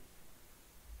viewer,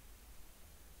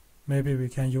 maybe we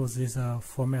can use this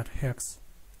format hex.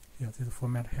 Here, this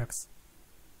format hex.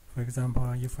 For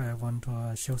example, if I want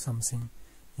to show something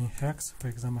in hex, for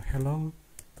example, hello,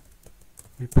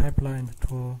 we pipeline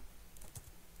to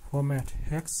format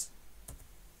hex.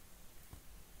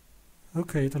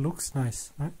 Okay, it looks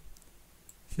nice, right?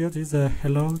 Here is the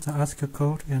hello, the ASCII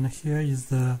code, and here is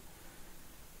the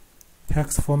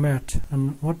hex format.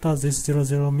 And what does this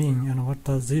 00 mean, and what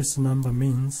does this number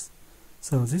means?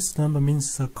 So this number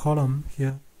means a column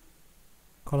here,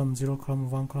 column 0, column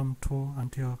 1, column 2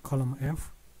 until column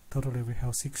F. Totally we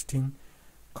have 16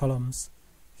 columns.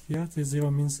 Here the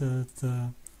 0 means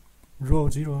the row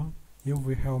 0. If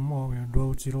we have more, we have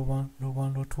row 0, 1, row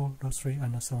 1, row 2, row 3,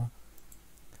 and so on.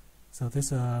 So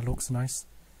this looks nice.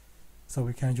 So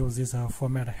we can use this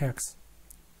format hex.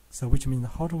 So which means,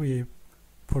 how do we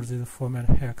put this format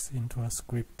hex into a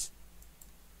script?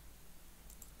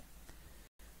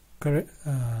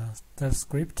 That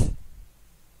script,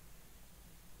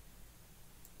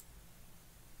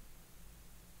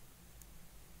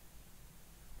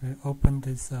 we open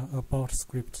this about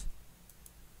script.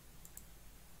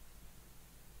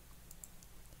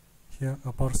 Here,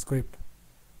 about script.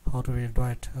 How do we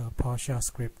write a PowerShell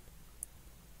script?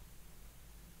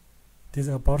 This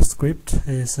about script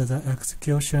is the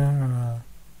execution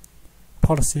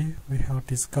policy we have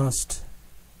discussed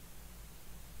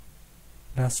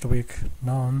last week.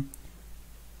 Now,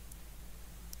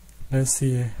 let's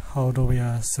see how do we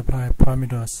supply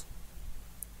parameters.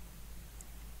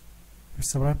 We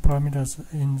supply parameters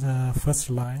in the first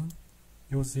line.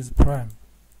 Use this prime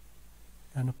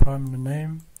and prime the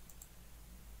name,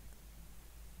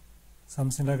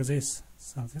 something like this.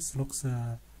 So this looks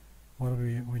what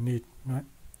we need, right?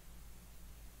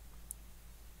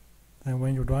 Then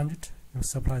when you run it, you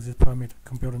supply this parameter,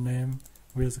 computer name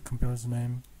with computer's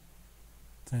name,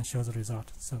 then show the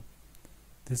result. So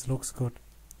this looks good.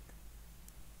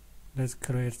 Let's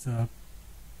create the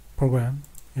program.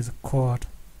 It's called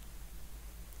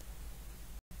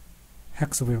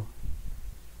hexview.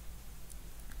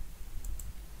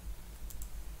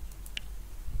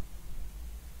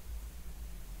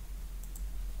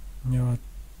 New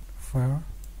file,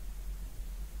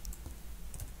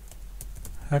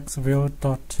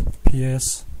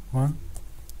 hexview.ps1.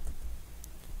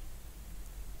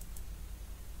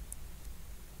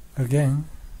 Again,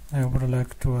 I would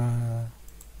like to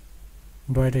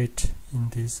write it in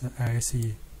this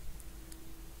ISE.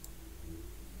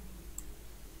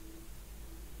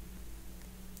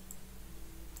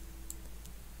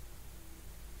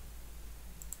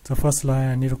 The first line,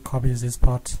 I need to copy this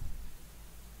part.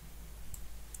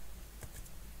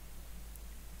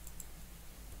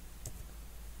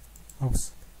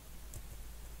 Oops.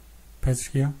 Paste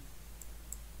here.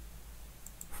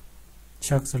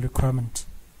 Check the requirement.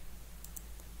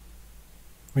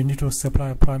 We need to supply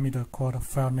a parameter called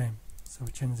file name. So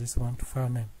we change this one to file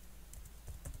name.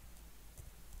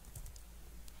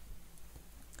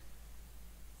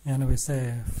 And we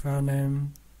say file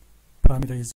name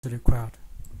parameter is required.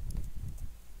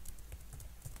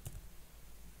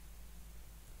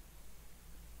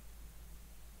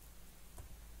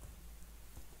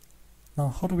 Now,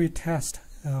 how do we test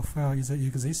a file is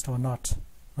exist or not?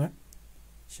 Right?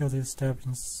 Show this step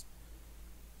is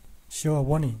show a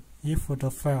warning if the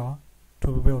file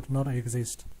to be built not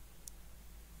exist.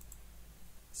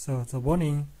 So the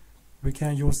warning, we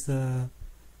can use the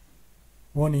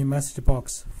warning message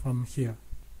box from here.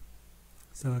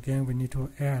 So again, we need to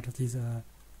add this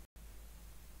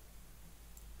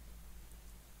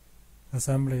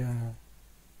assembly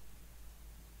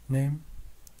name.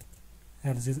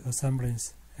 Add these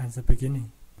assemblies at the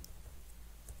beginning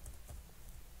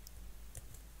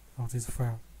of this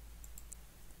file.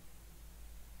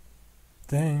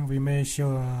 Then we may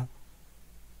show a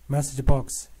message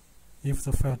box if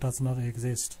the file does not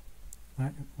exist.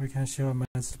 Right? We can show a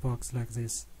message box like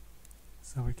this.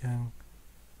 So we can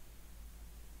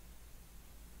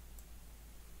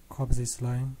copy this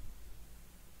line,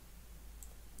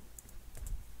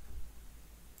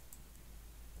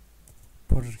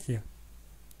 put it here.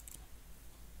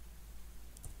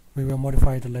 We will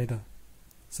modify it later.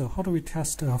 So how do we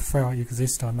test a file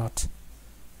exists or not?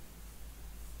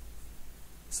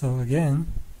 So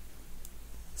again,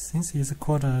 since it's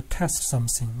called a test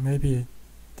something, maybe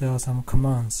there are some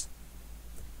commands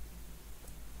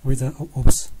with a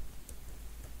oops.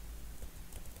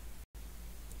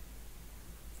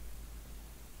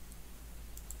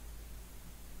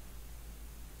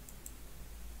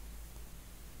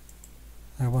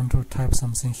 I want to type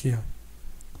something here.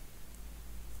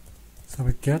 So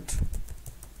we get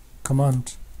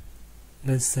command,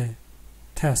 let's say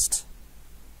test,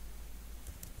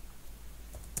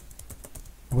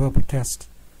 verb test.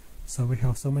 So we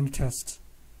have so many tests.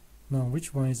 Now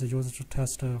which one is used to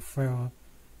test a file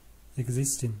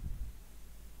existing?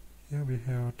 Here we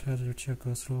have test to check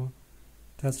through,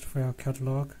 test file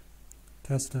catalog,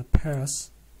 test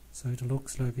path. So it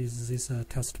looks like is this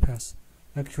test path.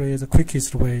 Actually, the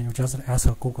quickest way, you just ask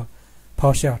Google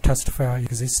PowerShell test file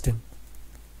existing.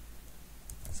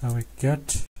 So we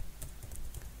get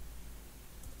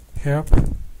help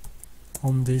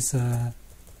on this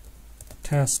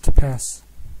test path.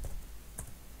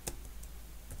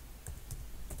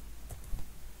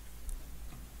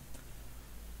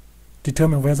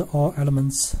 Determine whether all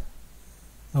elements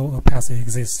of a path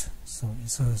exist. So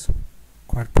it's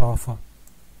quite powerful.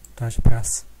 Dash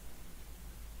path.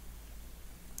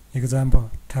 Example: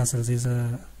 test this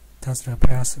test the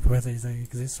path whether it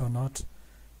exists or not.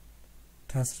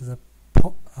 Test the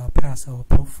path of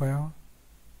profile.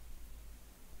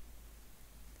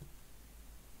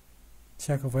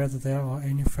 Check whether there are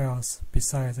any files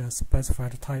besides the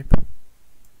specified type.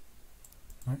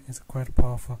 It's quite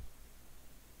powerful.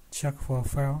 Check for a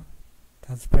file.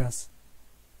 Test path.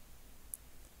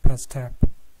 Path type.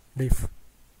 Leaf.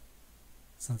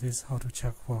 So this is how to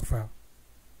check for a file.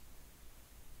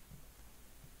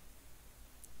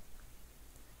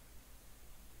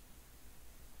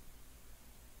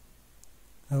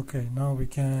 Okay, now we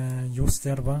can use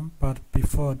that one, but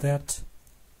before that,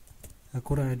 a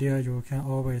good idea, you can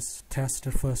always test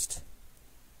it first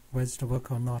whether it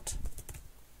works or not.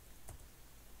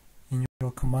 In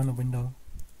your command window,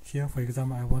 here for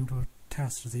example, I want to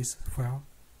test this file,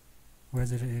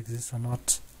 whether it exists or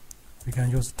not. We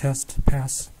can use test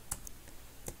path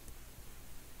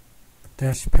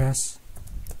dash path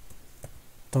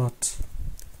dot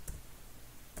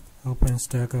open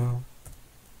stack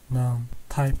none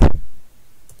type.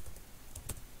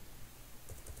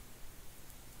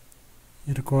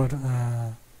 It got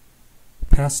a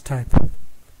path type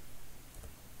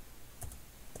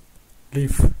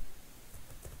leaf.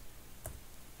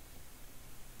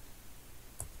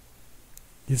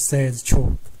 You say it's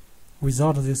true.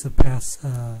 Without this path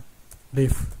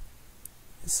leaf,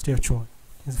 it's still true.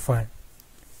 It's fine.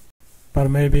 But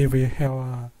maybe we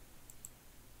have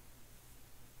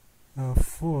a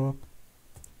full.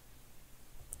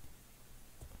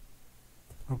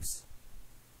 Oops.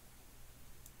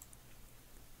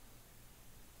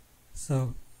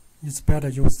 So it's better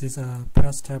use this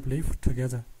path type leaf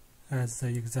together as the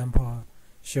example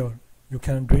showed. You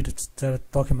can read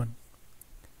that document.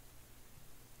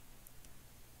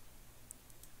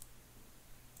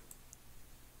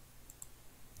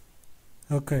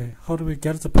 Okay, how do we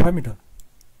get the parameter?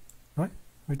 Right?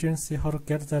 We didn't see how to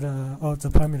get that. The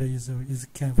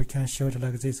parameter we can show it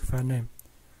like this file name.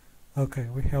 Okay,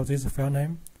 we have this file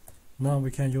name. Now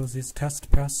we can use this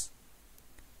test path.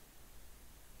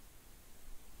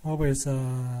 Always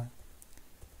add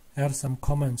some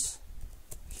comments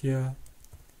here.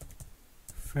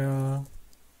 File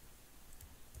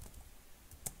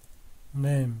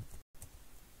name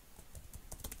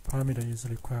parameter is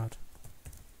required.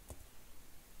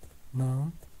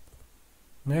 Now,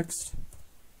 next,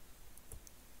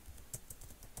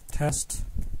 test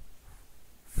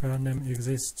file name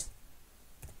exists.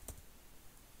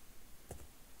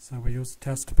 So we use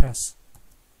test path.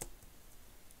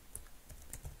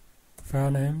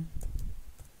 File name,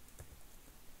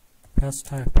 path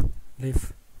type,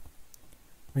 leaf.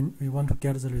 We want to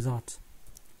get the result.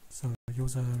 So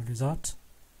use a result.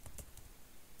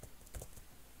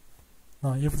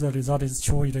 Now if the result is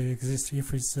true, it exists.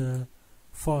 If it's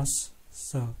false,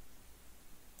 so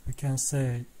we can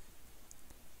say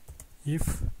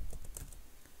if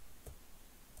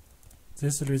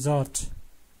this result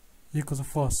equals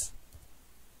false.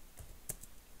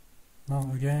 Now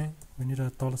again, we need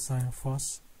a $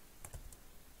 false.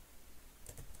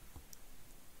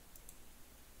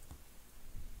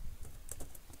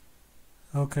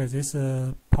 Okay, this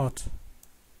part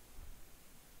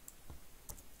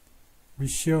we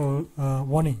show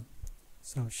warning.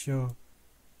 So show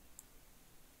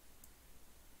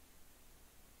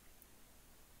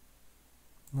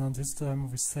now this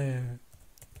time we say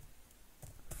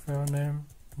file name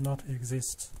not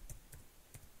exist,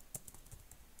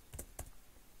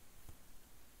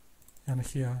 and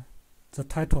here the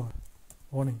title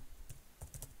warning.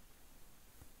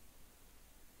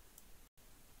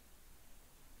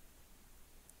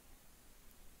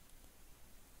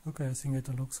 Okay, I think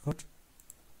it looks good.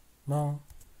 Now,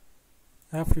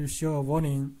 after you show a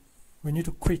warning, we need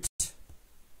to quit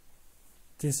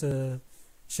this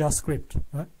shell script,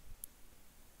 right?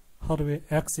 How do we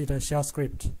exit a shell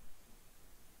script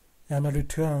and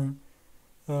return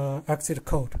exit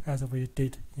code as we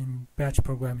did in batch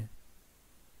programming?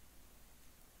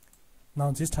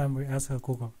 Now this time we ask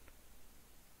Google.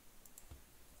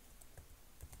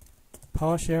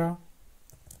 PowerShell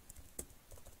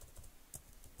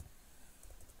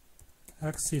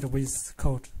exit with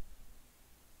code,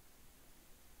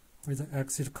 with the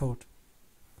exit code.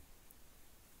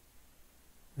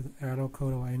 with error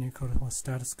code or any code or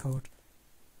status code.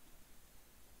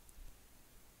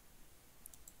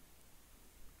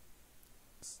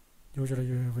 Usually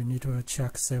we need to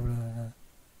check several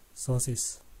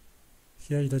sources.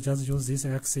 Here it just use this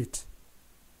exit.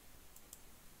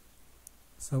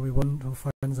 So we want to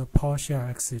find the PowerShell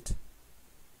exit.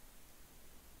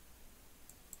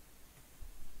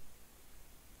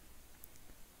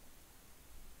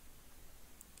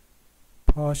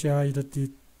 PowerShell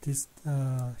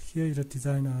here it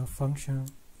design a function.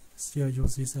 Still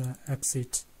use this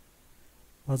exit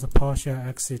or the PowerShell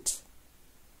exit.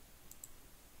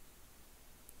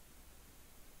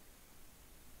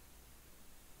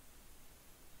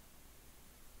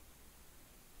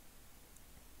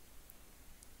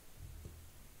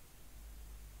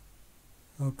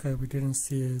 Okay, we didn't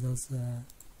see those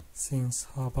things.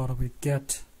 How about we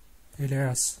get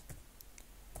alias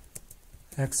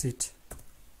exit?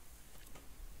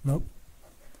 Nope.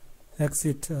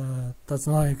 Exit does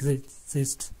not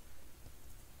exist.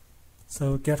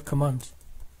 So get command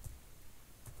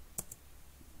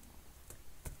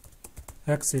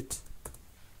exit.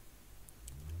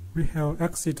 We have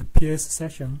exit PS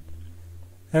session,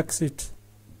 exit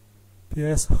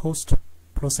PS host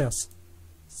process.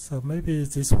 So maybe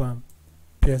this one,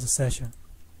 PS session.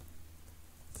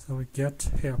 So we get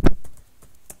help.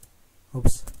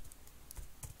 Oops.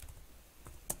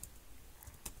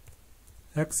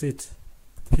 Exit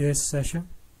PS session.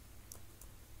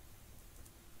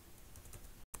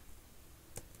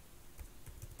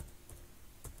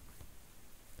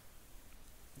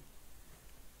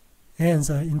 And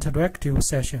the interactive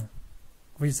session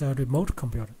with a remote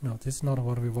computer. No, this is not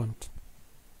what we want.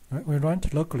 We run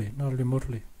it locally, not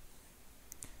remotely.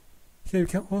 Here you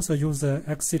can also use the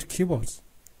exit keywords.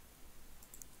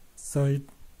 So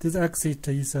this exit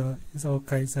is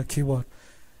okay, it's a keyword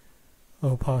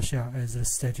of PowerShell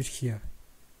as stated here.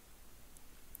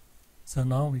 So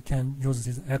now we can use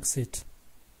this exit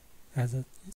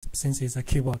since it's a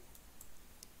keyword.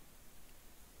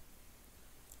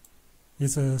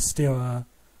 It's still a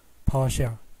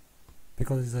PowerShell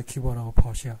because it's a keyword of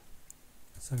PowerShell.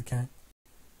 So we can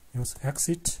use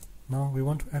exit. Now we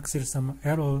want to exit some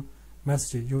error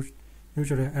message.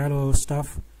 Usually error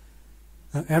stuff,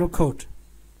 error code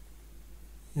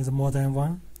is more than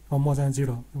 1 or more than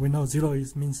 0. We know 0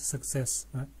 means success,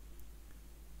 right?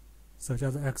 So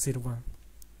just exit 1.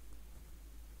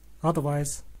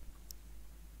 Otherwise,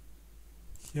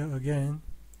 here again,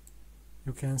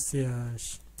 you can see a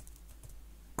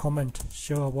comment,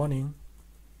 show a warning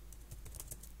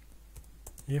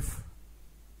if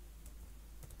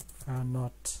file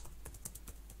not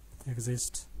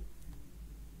exist.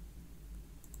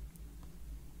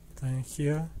 Then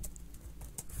here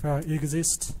file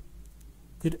exists.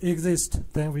 It exists.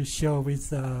 Then we show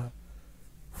with the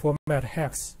format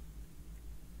hex.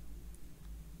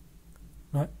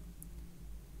 Right?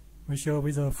 We show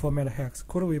with the format hex.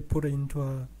 Could we put it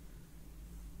into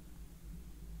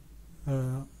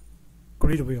a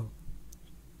grid view?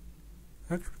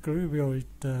 Actually, grid view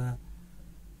it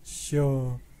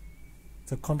show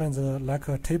the contents like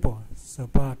a table. So,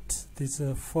 but this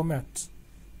format,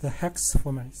 the hex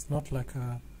format, is not like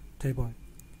a table.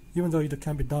 Even though it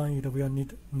can be done, it will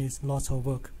needs lots of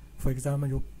work. For example,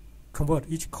 you convert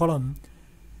each column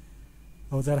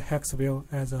of that hex view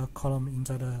as a column in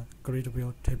that grid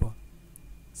view table.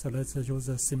 So let's use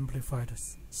the simplified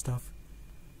stuff.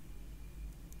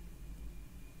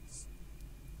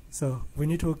 So we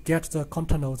need to get the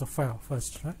content of the file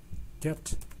first, right?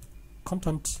 Get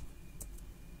content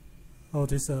of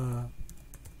this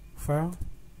file,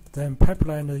 then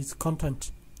pipeline its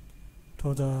content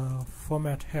to the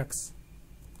format hex.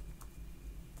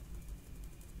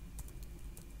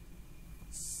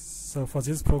 So for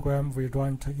this program, we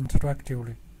run it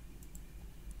interactively.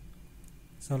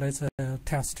 So let's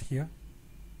test here.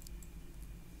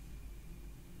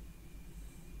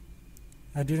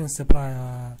 I didn't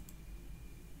supply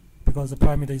because the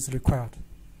parameter is required.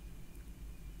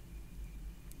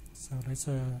 So let's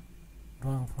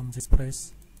run from this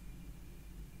place.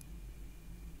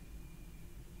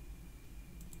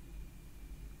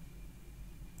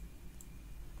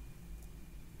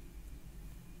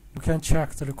 You can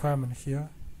check the requirement here.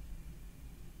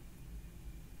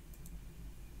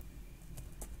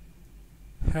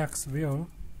 Hex view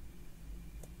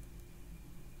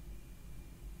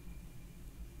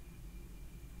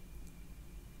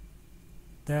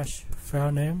dash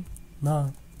file name.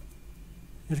 No,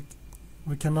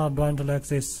 we cannot run it like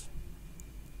this.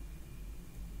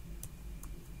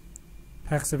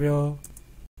 Hex view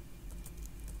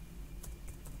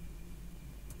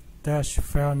dash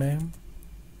file name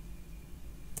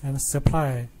and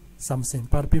supply something.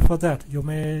 But before that, you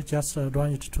may just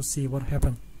run it to see what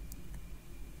happened.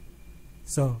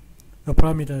 So a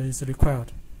parameter is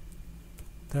required.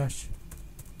 Dash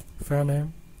file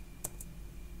name.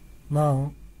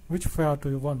 Now, which file do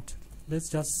you want? Let's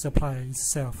just supply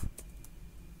itself.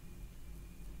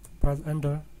 Press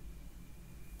enter.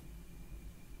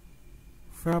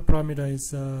 File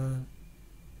parameter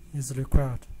is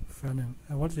required. File name.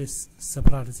 And what is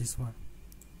supplied? This one.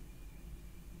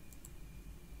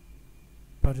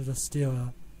 But it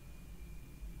still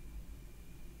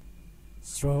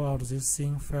throw out this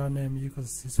thing. File name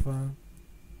equals this one.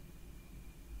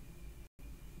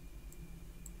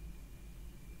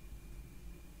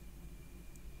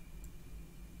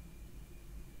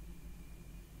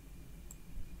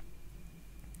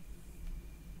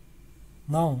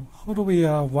 Now, how do we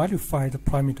verify the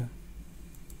parameter?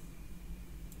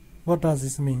 What does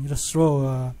this mean? It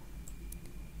throws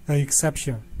an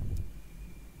exception.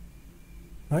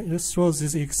 Right? It throws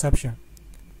this exception.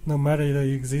 No matter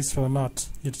it exists or not,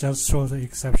 it just throws the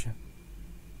exception.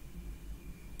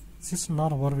 This is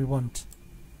not what we want.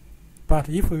 But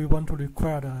if we want to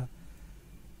require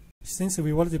since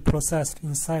we already processed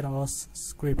inside our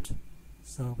script,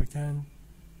 so we can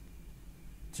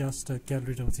just get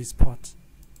rid of this part.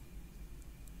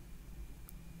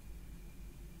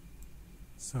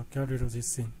 So get rid of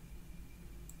this thing.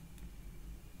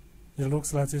 It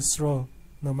looks like this throw,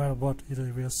 no matter what, it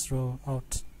will throw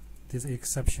out this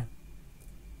exception.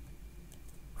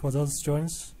 For those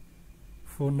students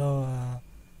who know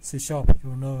C#,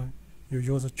 you know you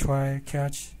use a try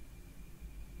catch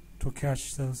to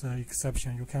catch those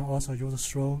exceptions. You can also use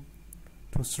throw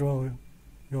to throw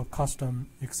your custom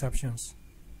exceptions.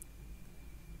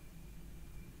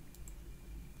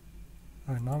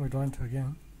 Alright, now we run it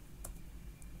again.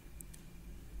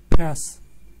 Pass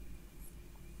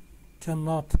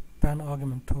cannot bind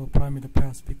argument to parameter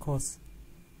pass because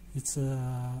it's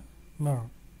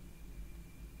null.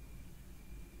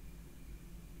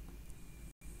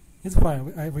 It's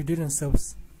fine. We didn't save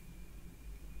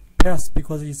pass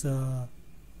because it's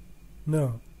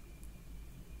null.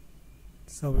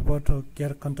 So we want to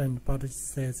get content, but it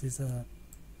says it's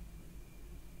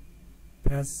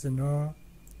pass null.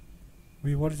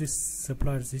 We already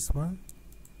supplied this one.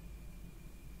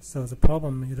 So the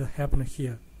problem it happened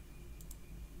here.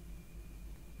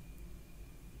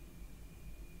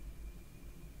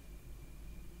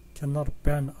 Cannot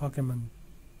bind argument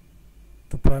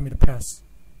to parameter pass.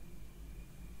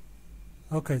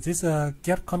 Okay, this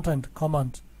get content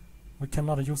command we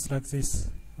cannot use like this.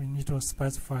 We need to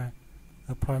specify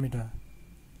a parameter.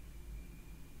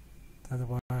 That's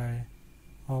why I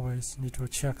always need to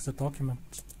check the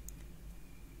document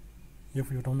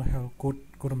if you don't have good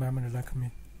memory like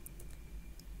me.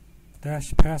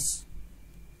 Dash pass.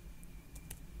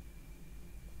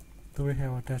 Do we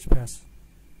have a dash pass?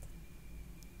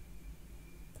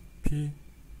 P.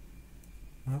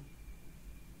 No.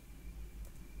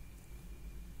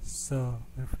 So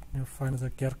you find the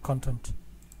get content.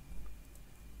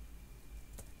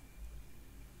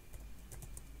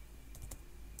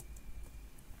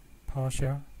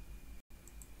 PowerShell.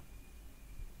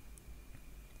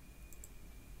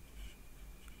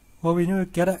 Well, we need to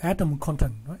get an atom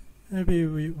content, right? Maybe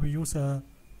we use a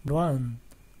run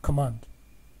command.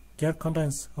 Get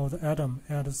contents of the atom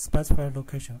at a specified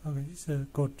location. Okay, it's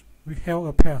good. We have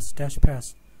a pass, dash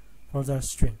pass for that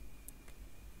string.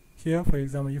 Here, for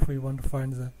example, if we want to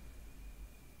find the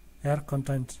add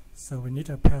content, so we need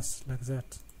a pass like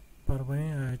that. But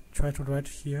when I try to write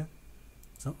here,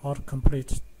 the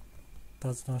autocomplete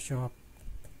does not show up.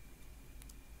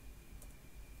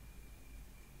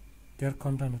 Get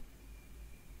content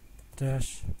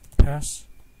dash pass.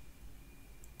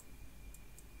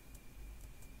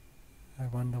 I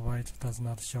wonder why it does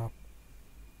not show up.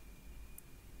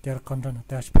 Get content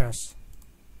dash pass.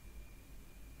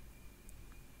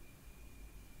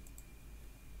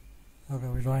 Okay,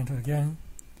 we run it again.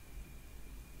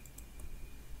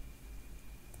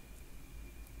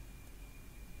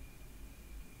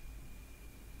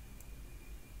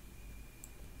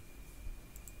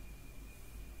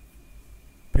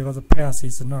 Because the pass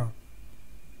is null,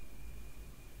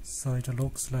 so it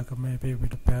looks like maybe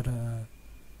with better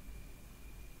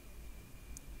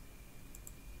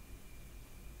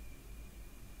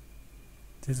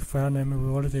this file name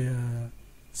we already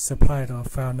supplied a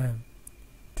file name.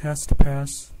 Test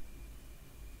pass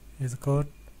is good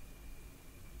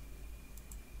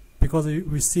because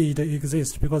we see it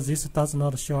exists, because this does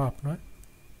not show up, right?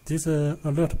 This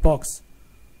alert box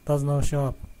does not show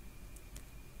up,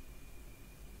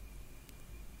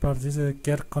 but this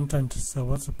get content. So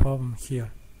what's the problem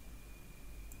here?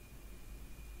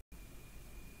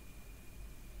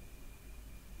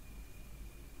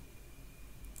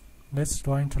 Let's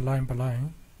draw it line by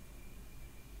line.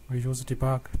 We use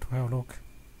debug to have a look.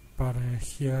 But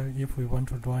here, if we want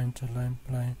to draw it line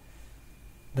by line,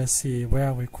 let's see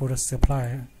where we could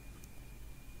supply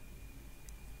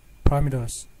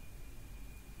parameters.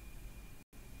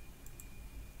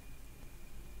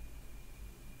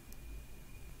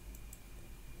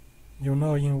 You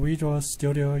know, in Visual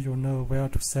Studio, you know where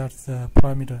to set the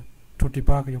parameter to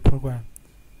debug your program.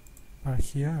 But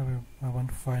here, I want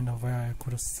to find out where I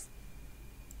could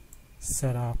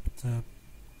set up the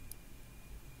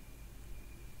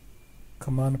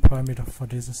command parameter for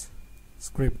this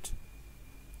script.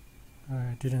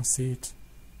 I didn't see it.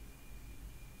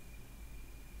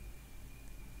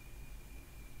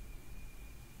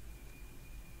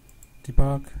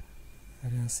 Debug, I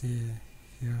didn't see it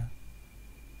here.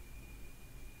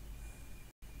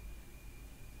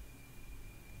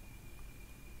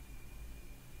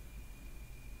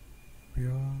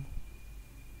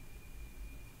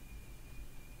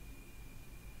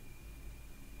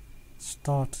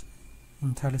 Start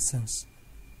IntelliSense.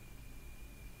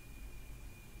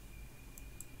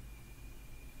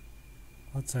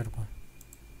 What's that one?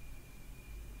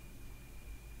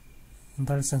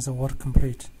 IntelliSense work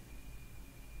complete.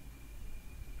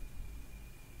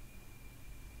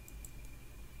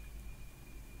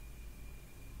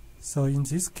 So in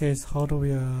this case, how do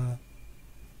we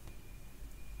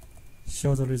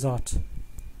show the result?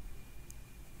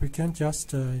 We can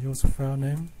just use file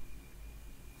name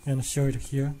and show it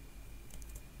here.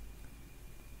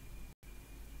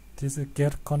 This is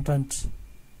get content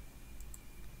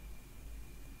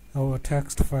our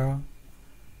text file.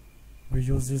 We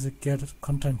use this get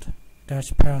content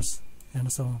dash path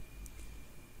and so on.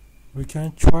 We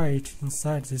can try it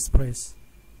inside this place.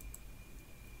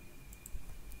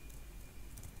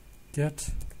 Get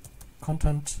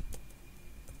content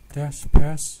dash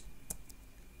path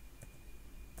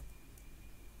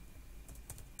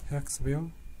hex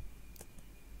view.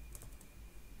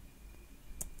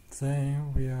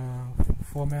 Then we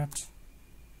format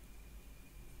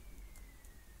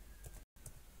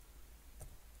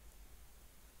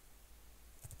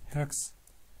hex.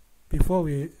 Before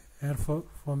we add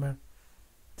format,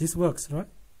 this works, right?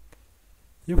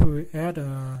 If we add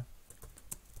a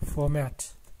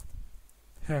format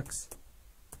hex,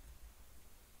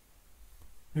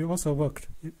 it also worked,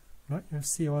 right? You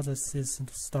see all this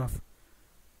stuff.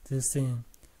 This thing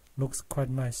looks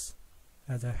quite nice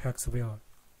as a hex view.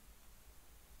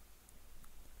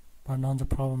 But now the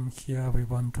problem here, we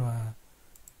want to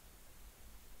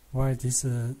why this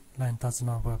line does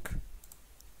not work.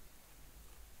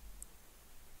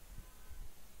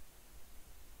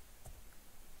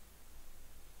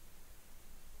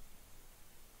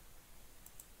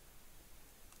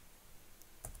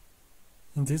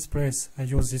 In this place, I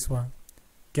use this one,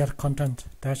 get content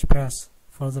dash path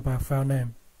followed by file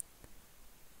name.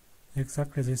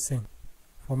 Exactly this thing,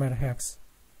 format hex,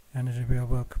 and it will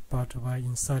work. But why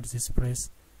inside this place,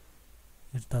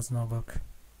 it does not work.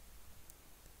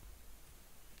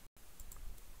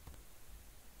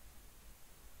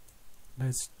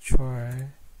 Let's try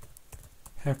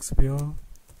hex view,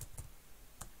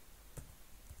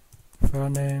 file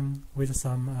name with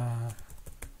some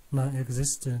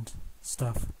non-existent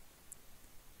stuff.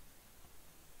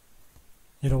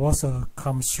 It also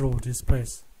comes through this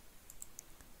place.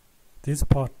 This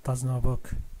part does not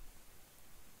work.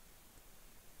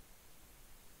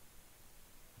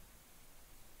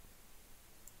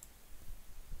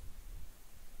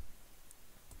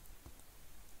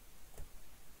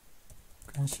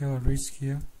 Can show a risk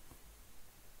here.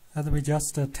 And we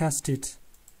just test it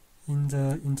in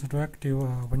the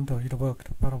interactive window. It worked,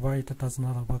 but why it does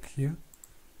not work here?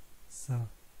 So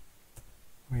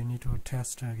we need to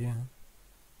test again.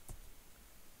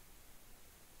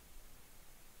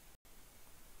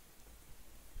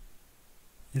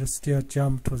 It still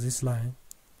jump to this line.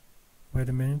 Wait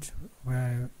a minute,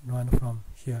 where I run from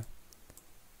here.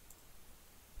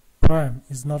 Prime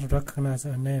is not recognized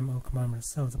a name or command,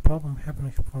 so the problem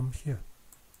happening from here.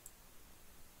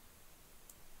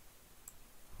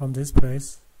 From this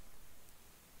place,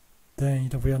 then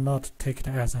it will not take it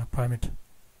as a parameter.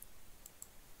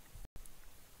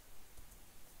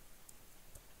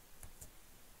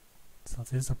 So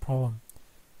this is a problem.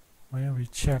 When we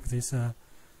check this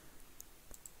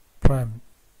prime,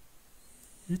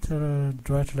 it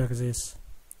write like this.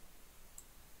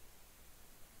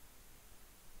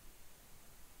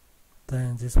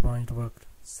 Then this one it worked.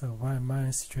 So why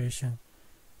my situation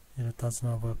it does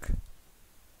not work?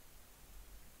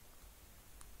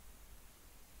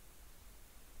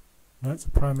 Let's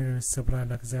primary supply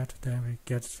like that, then we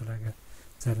get to like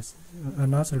That is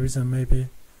another reason. Maybe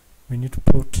we need to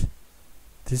put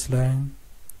this line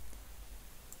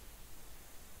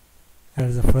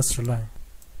as the first line.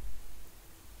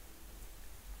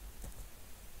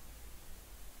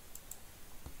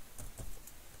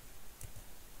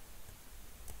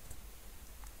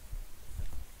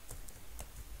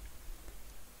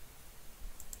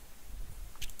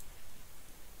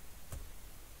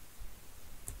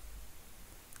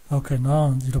 Okay,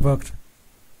 now it worked.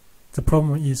 The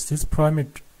problem is this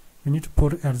parameter we need to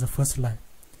put at the first line.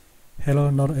 Hello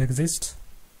not exist.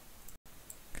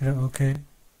 Click OK.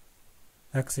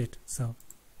 Exit. So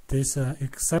this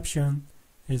exception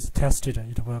is tested.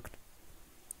 It worked.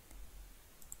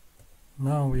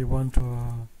 Now we want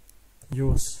to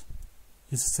use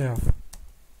itself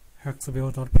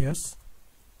hexdump-like.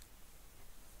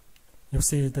 You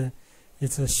see that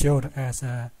it's showed as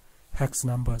hex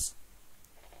numbers.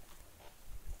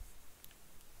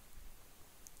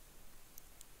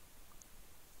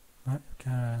 You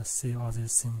can see all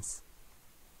these things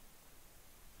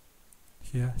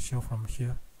here, show from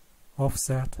here.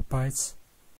 Offset, bytes,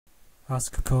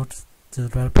 ASCII code. The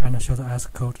right panel shows the ASCII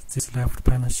code. This left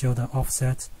panel shows the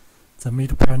offset. The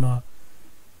middle panel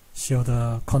shows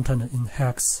the content in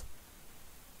hex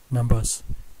numbers.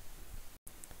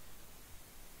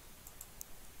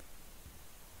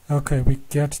 Okay, we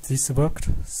get this worked.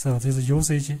 So this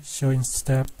usage showing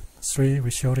step 3,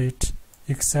 we showed it.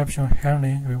 Exception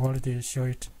handling, we already show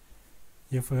it.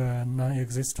 If a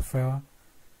non-exist file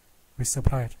we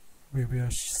supplied, we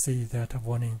will see that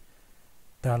warning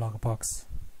dialog box,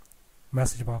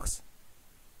 message box.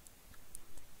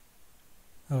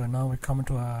 Now we come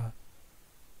to a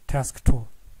task 2.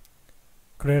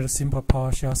 Create a simple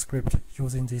PowerShell script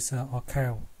using this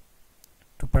archive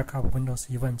to back up Windows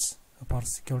events about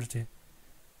security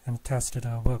and test it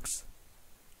works.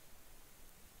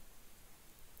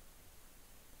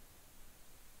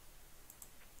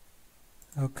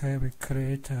 Okay, we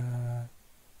create a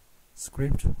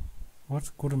script. What's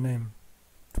good name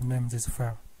to name this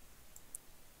file?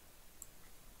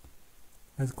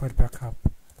 Let's create backup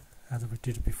as we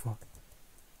did before.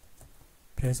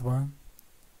 PS1.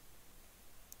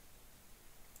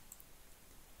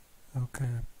 Okay,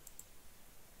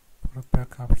 put a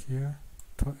backup here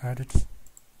to edit.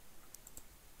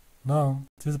 Now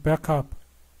this backup,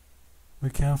 we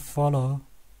can follow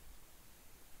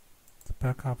the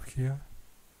backup here.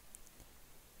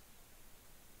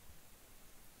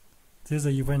 This is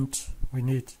the event we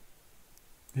need.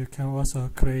 You can also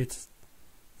create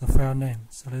the file name.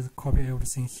 So let's copy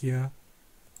everything here.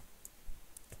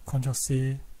 Ctrl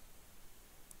C.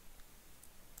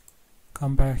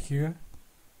 Come back here.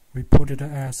 We put it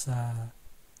as a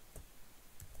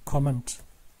comment.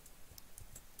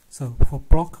 So for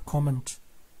block comment,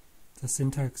 the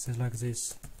syntax is like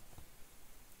this.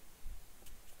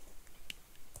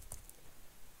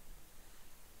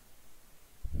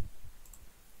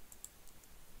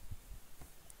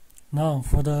 Now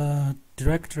for the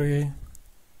directory,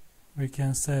 we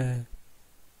can say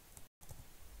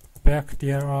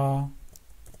backdir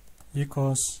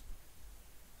equals.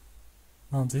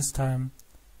 Now this time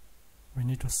we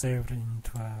need to save it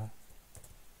into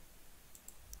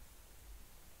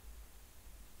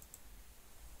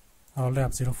our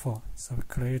Lab04. So we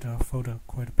create a folder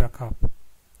called backup.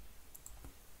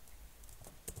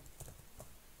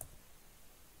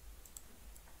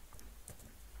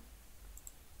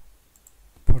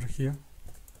 Put here.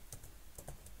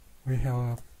 We have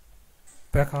a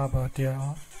backup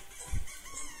dir.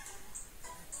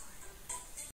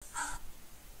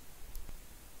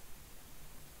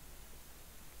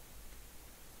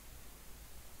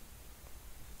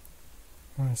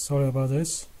 Sorry about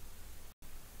this.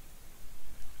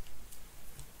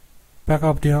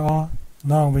 Backup dir.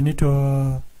 Now we need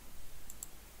to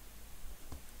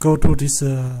go to this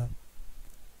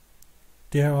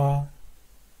dir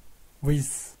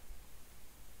with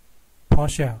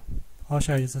PowerShell.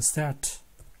 PowerShell is a set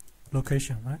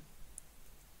location, right?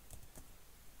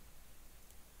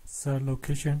 Set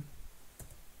location.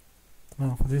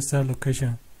 Now for this set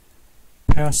location,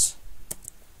 pass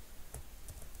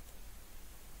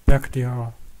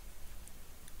backdir.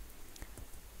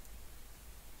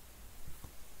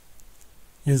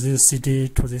 Use this cd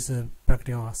to this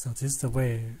backdir. So this is the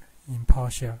way in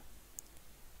PowerShell.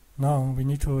 Now we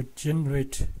need to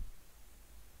generate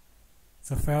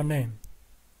the file name.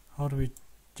 How do we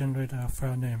generate a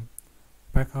file name?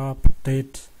 Backup,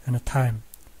 date, and time.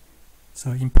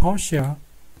 So in PowerShell,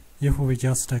 if we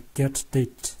just get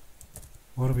date,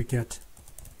 what do we get?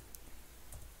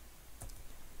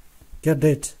 Get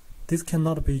date. This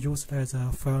cannot be used as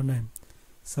a file name.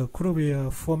 So could we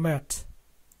format,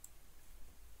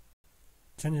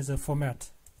 change the format,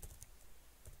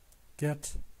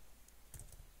 get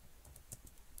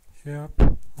help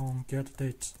on get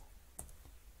date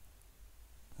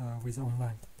with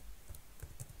online.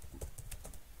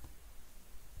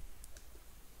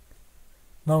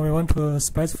 Now we want to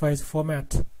specify the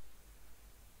format.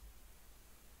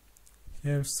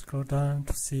 Here scroll down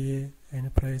to see any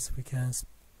place we can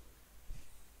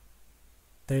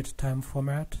date time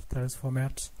format. There is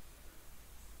format.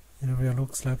 It will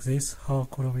looks like this. How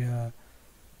could we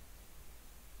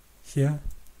here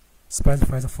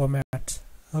specify the format?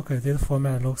 Okay, this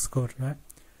format looks good, right?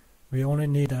 We only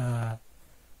need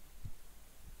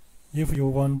if you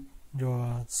want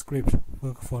your script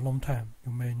work for a long time,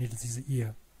 you may need this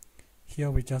year.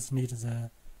 Here we just need the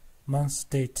month,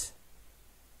 date,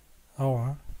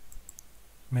 hour,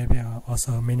 maybe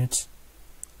also a minute.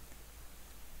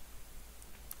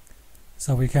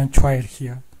 So we can try it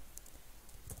here.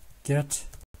 Get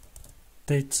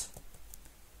date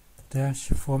dash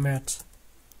format.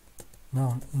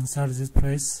 Now inside this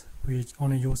place we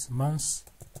only use month,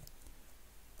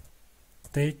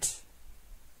 date,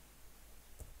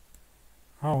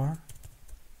 hour,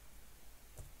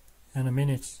 and a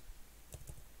minute,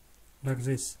 like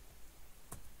this.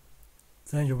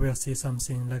 Then you will see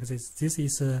something like this. This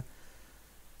is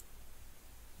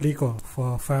legal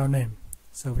for file name,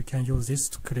 so we can use this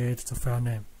to create the file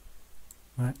name,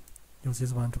 right? Use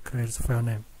this one to create the file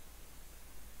name.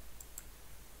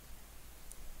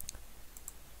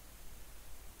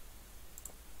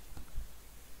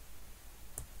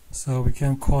 So we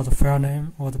can call the file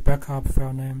name or the backup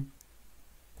file name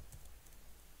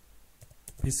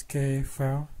bsk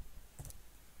file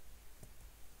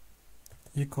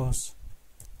equals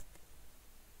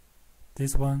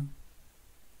this one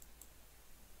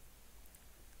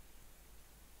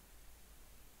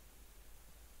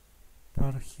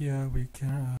but here we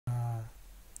can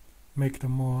make it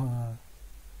more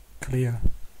clear.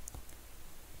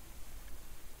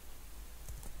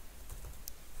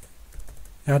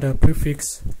 Add a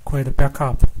prefix, create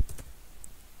backup,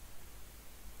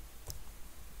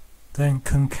 then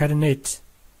concatenate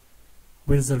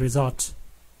with the result.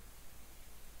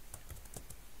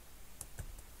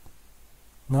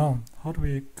 Now, how do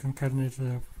we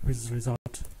concatenate with the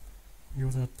result?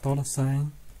 Use a dollar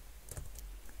sign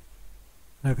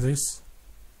like this.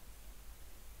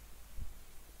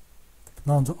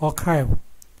 Now the archive.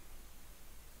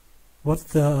 What's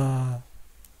the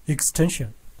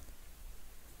extension?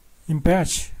 In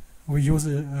batch, we use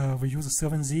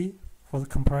 7z for the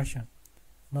compression.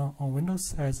 Now on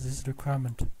Windows has this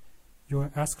requirement. You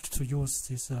are asked to use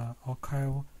this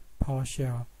archive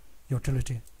PowerShell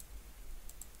utility.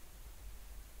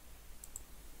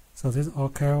 So this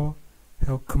archive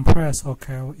have compress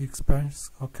archive, expand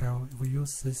archive. We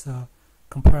use this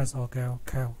compress archive,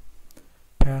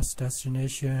 path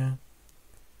destination,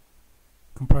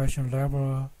 compression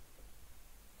level,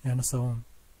 and so on.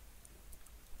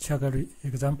 Check an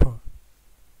example.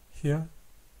 Here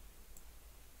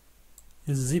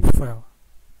is zip file.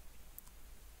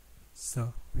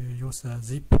 So we use a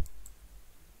zip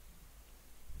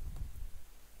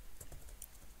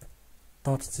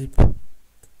 .zip.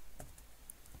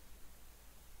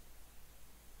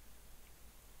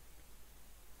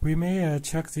 We may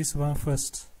check this one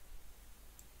first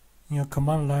in a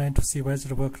command line to see whether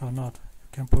it works or not. You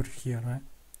can put it here, right?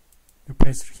 You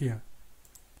paste it here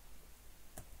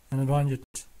and run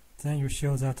it. Then you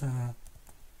show that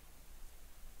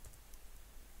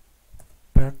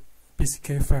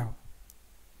BSK file.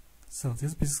 So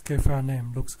this BSK file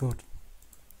name looks good.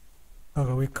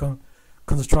 Okay, we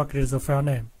constructed the file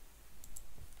name.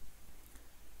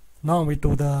 Now we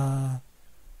do the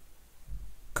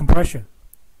compression.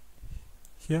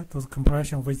 Here, do the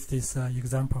compression with this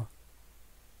example.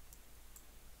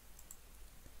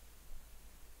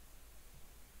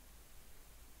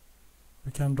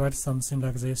 We can write something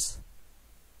like this.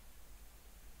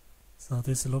 So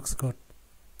this looks good.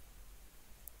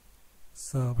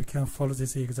 So we can follow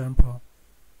this example.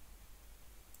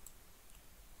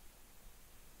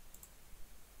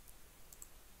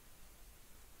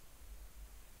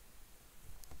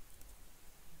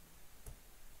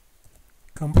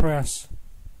 Compress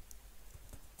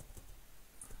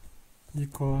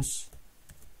equals,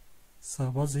 so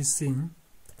what's this thing?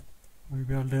 We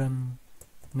will learn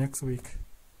next week.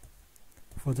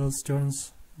 For those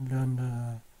students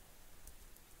learn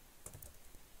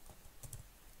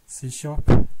C#,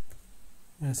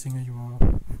 I think you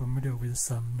are familiar with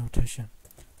some notation.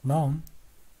 Now,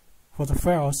 for the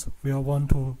files we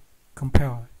want to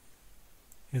compare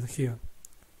is here.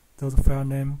 those file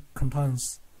name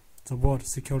contains the word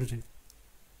security.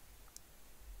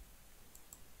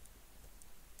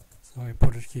 So I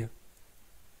put it here.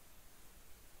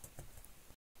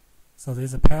 So there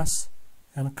is a path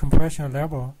and compression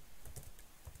level.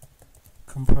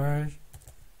 Compression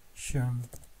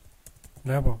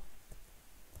level.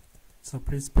 So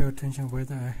please pay attention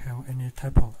whether I have any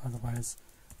typo, otherwise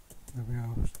we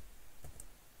will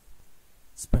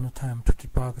spend time to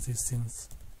debug these things.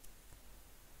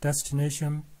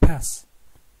 Destination path.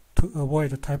 To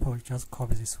avoid a typo, just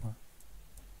copy this one.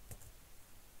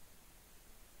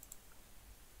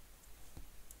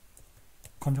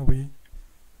 Ctrl V.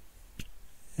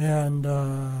 And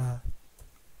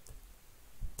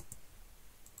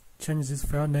change this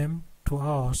file name to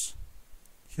ours.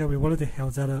 Here we already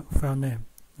have that file name,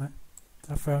 right?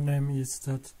 That file name is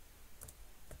that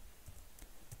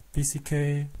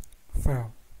BCK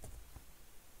file.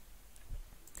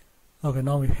 Okay,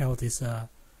 now we have this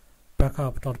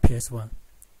backup.ps1.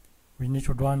 We need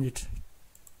to run it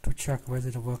to check whether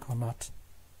it works or not.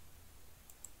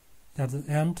 At the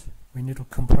end, we need to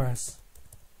compress.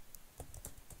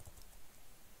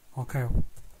 Okay.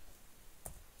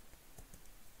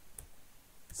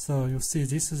 So you see,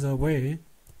 this is a way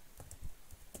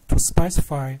to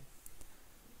specify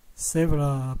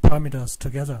several parameters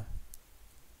together.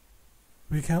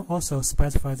 We can also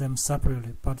specify them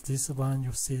separately, but this one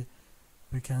you see,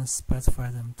 we can specify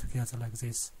them together like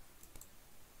this.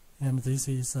 And this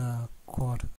is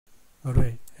called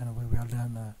array, and we will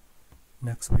learn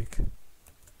next week.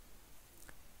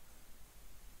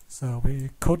 So we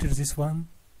coded this one,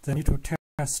 then need to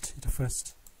test it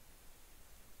first.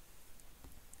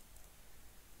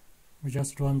 We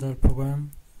just run the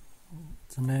program,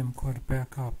 the name called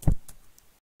backup.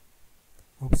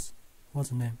 Oops, what's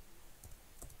the name?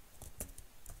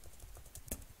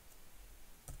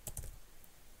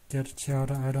 Get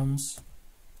child items.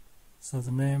 So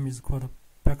the name is called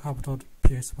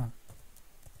backup.ps1.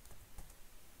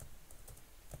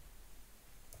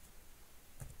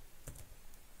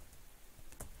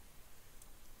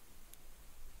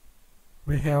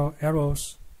 We have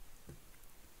errors.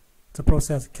 The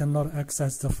process cannot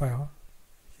access the file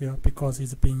here because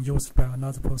it's being used by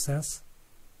another process.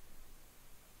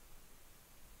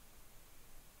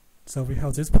 So we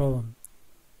have this problem.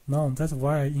 Now that's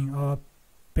why in our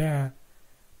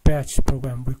batch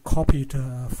program we copy it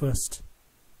first.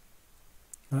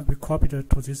 We copied it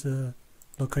to this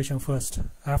location first.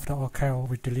 After occur,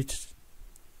 we delete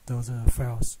those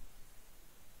files.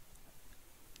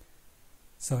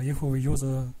 So if we use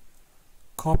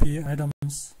copy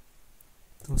items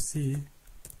to see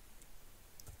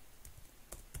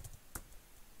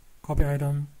copy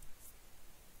item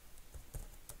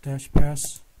dash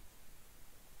path,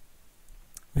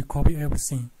 we copy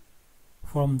everything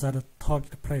from that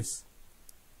target place.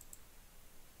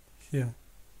 Here,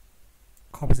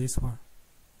 copy this one.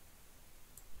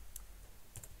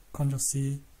 Ctrl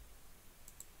C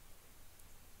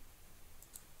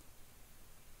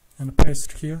and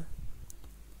paste here.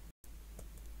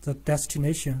 The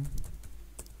destination,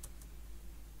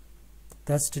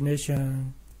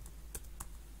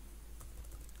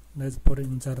 let's put it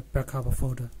in that backup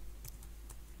folder.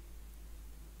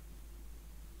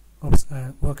 Oops,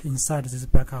 I work inside this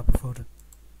backup folder,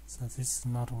 so this is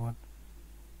not what.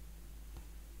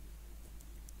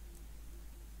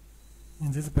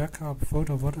 In this backup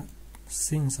folder, what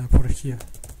things I put here?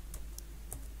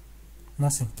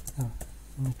 Nothing.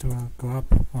 I need to go up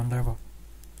one level.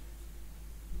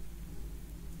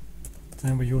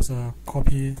 Then we use a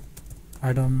copy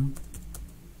item,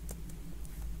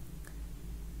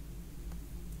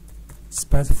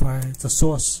 specify the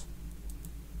source,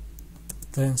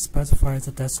 then specify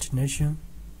the destination.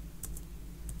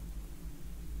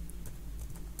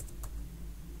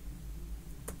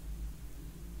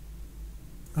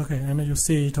 Okay, and you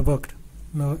see it worked.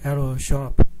 No error show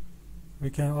up. We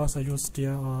can also use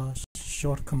dir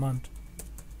short command.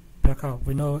 Backup.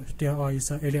 We know dir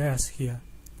is an alias here.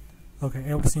 Okay,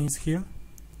 everything is here.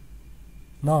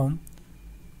 Now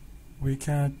we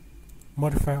can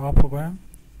modify our program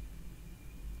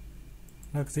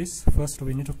like this. First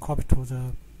we need to copy to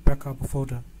the backup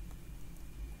folder.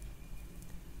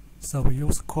 So we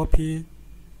use copy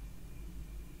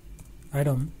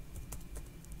item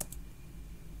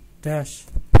dash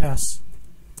path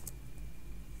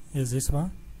is this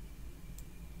one.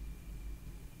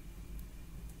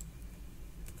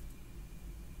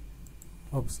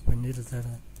 Oops, we needed that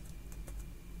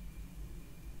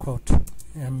quote.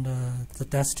 And the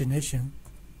destination,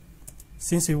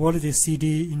 since we already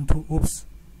cd into, oops,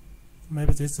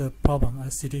 maybe this is a problem. I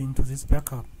cd into this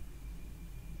backup.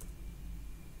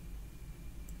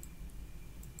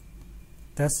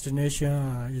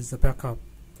 destination is the backup.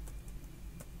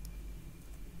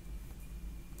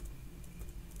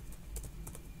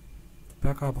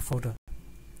 Backup folder.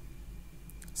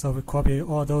 So we copy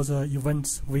all those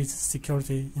events with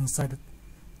security inside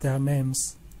their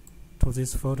names to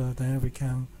this folder. Then we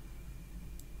can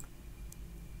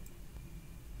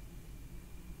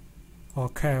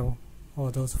archive all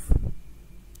those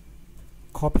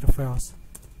copied files,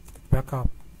 backup.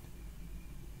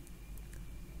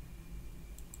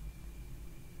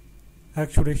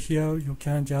 Actually, here you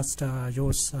can just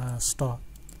use store.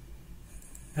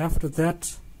 After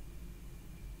that,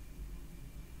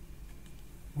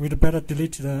 we'd better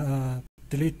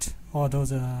delete all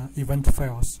those event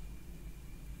files.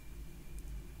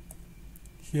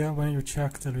 Here, when you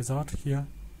check the result here,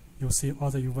 you'll see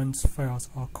all the events files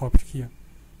are copied here,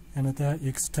 and their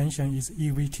extension is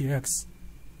evtx.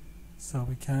 So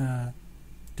we can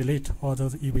delete all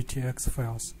those evtx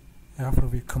files after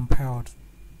we compiled.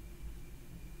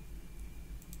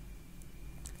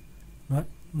 Right,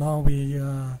 now we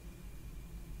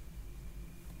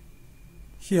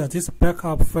here, this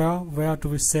backup file, where do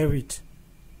we save it?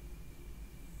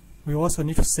 We also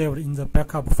need to save it in the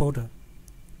backup folder.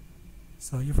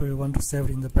 So if we want to save it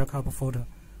in the backup folder,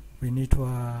 we need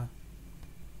to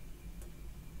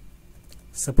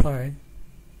supply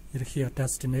it here,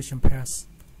 destination path.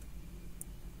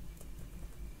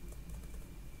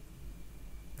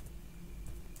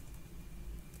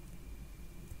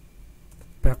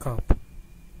 Backup.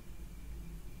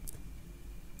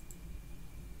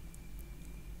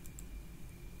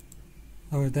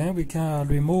 Then we can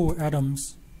remove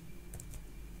atoms.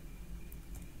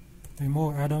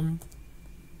 Remove atom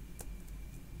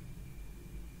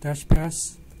dash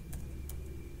path.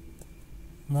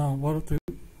 Now what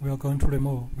we are going to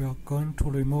remove? We are going to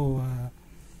remove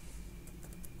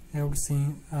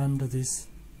everything under this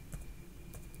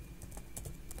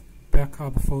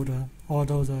backup folder, all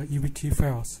those EVT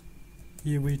files,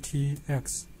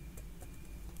 evtx.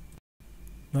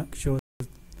 Make sure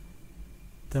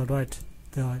they're right.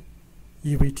 The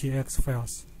evtx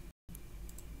files.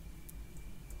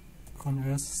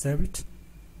 Ctrl S, save it.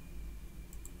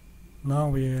 Now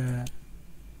we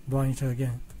run it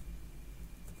again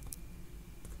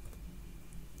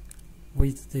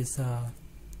with this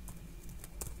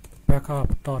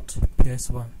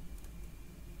backup.ps1.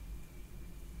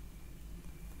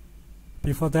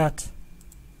 Before that,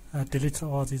 delete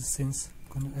all these things.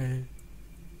 Ctrl A,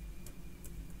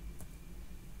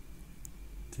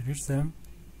 delete them.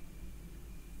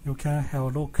 You can have a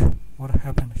look what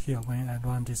happened here when I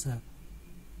run this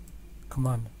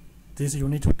command. This you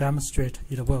need to demonstrate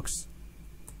it works.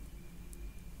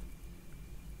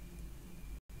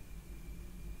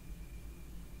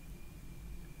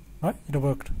 Right, it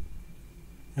worked.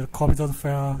 It copied the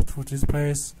file to this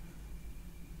place,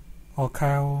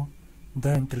 archive,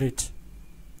 then delete.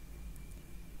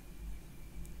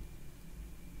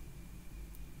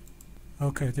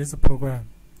 Okay, this is a program.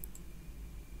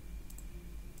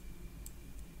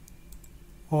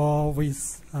 Or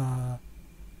with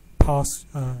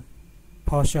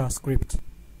PowerShell script.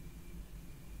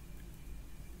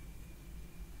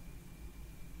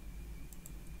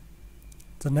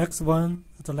 The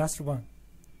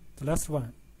last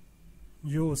one,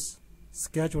 use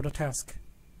scheduled task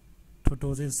to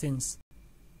do these things.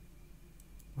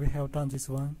 We have done this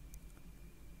one.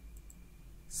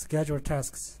 Scheduled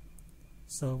tasks.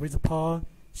 So with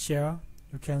PowerShell,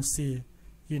 you can see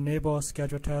enable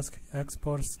schedule task,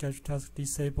 export schedule task,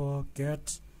 disable,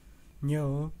 get,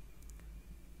 new.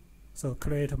 So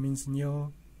create means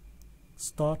new,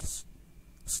 start,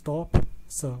 stop.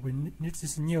 So we need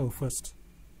this new first.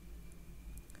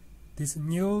 This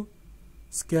new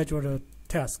scheduled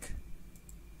task,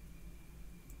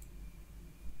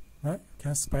 right?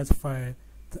 Can specify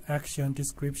the action,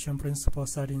 description, principal,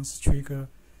 settings, trigger,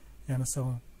 and so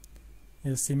on.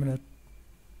 It's similar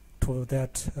to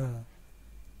that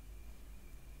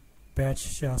batch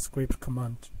shell script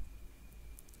command.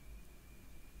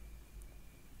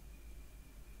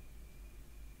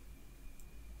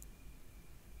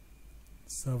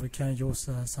 So we can use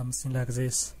something like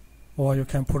this, or you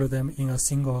can put them in a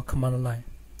single command line.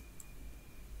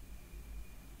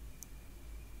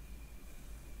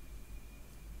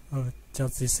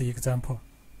 Just this example.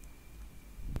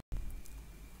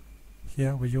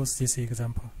 Here we use this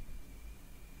example.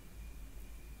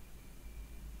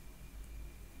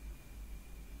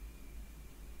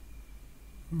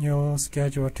 New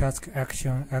schedule task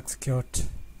action execute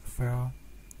file.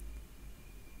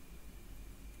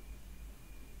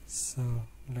 So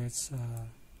let's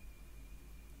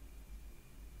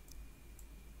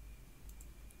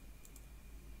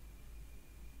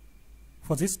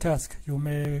For this task, you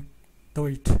may do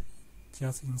it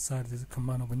just inside this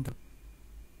command window.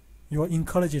 You are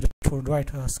encouraged to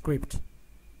write a script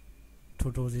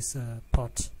to do this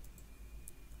part.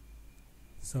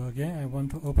 So again, I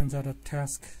want to open that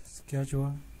task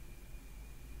schedule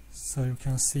so you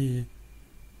can see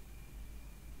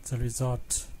the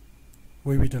result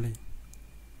vividly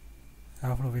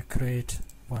after we create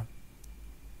one.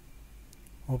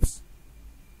 Oops.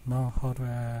 Now how do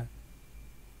I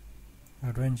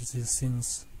arrange these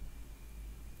things?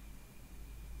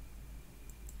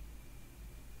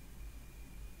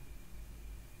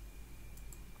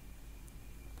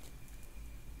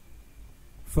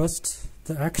 First,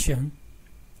 the action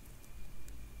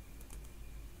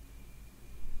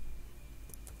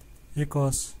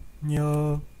equals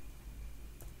new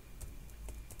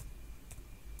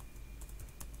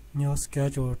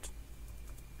scheduled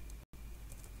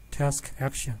task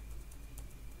action.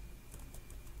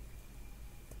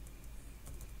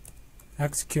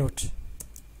 Execute.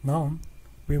 Now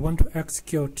we want to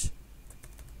execute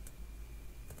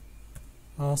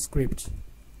our script.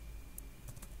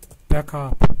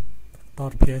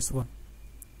 Backup.ps1.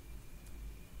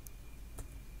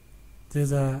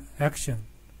 There's an action.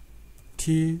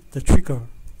 T, the trigger.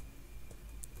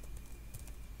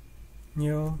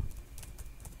 New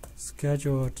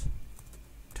scheduled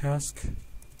task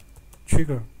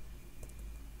trigger.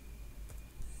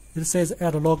 It says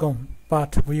add logon,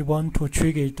 but we want to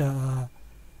trigger it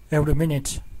every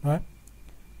minute, right?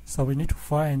 So we need to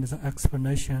find the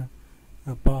explanation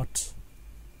about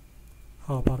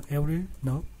how about every?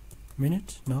 No.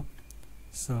 Minute? No.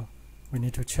 So we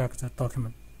need to check the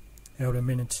document every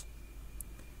minute.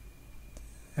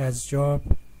 As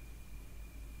job,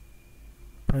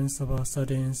 principal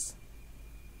settings.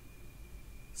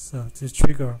 So this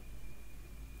trigger.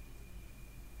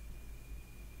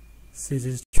 See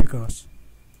these triggers.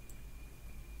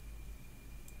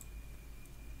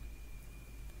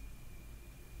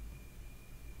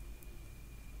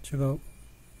 Trigger.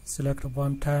 Select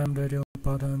one time radio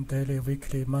button, daily,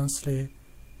 weekly, monthly,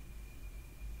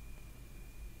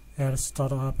 add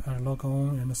startup, add log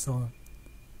on, and so on.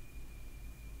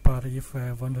 But if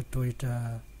I want to do it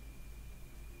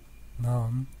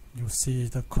now, you see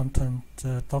the content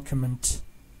document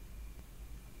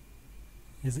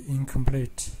is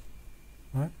incomplete,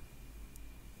 right?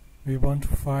 We want to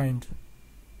find,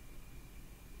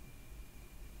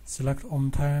 select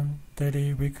on time,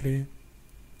 daily, weekly.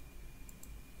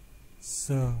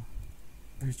 So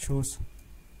we choose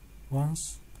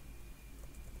once,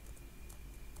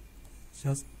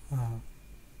 just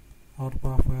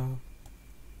outbar file.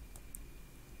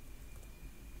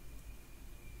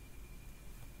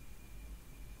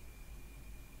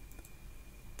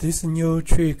 This new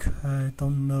trick, I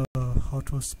don't know how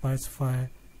to specify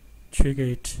trigger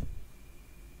it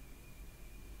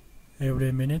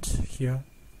every minute here.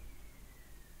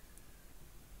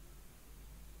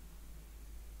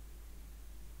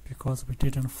 Because we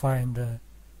didn't find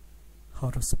how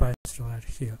to specify it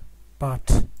here.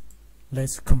 But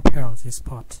let's compare this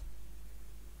part.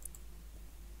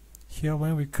 Here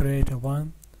when we create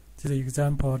one, this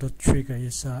example, the trigger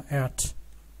is at.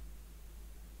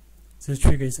 This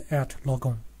trigger is at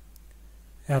logon.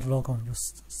 At logon, you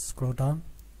scroll down.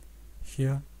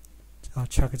 Here, I'll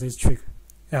check this trigger.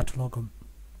 At logon.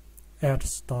 At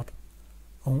start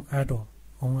on idle,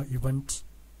 on an event.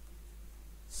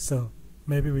 So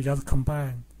maybe we just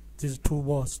combine these two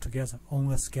words together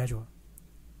on a schedule.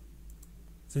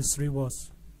 These three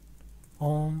words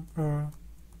on a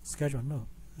schedule. No,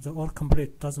 the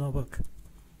autocomplete does not work.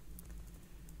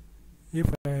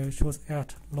 If I choose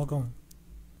at logon,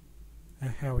 I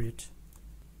have it.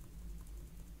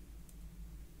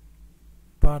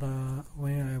 But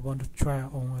when I want to try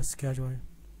on a schedule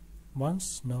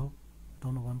once, no,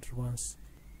 don't want it once.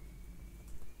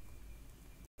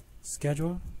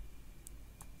 Schedule.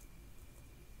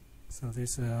 So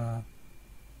this is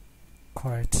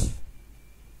quite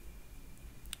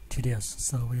tedious.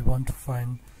 So we want to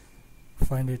find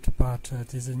it, but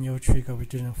this is a new trigger. We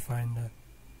didn't find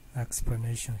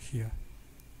explanation here.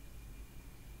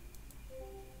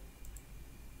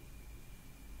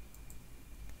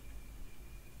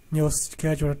 New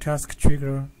schedule task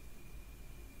trigger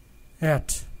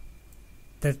at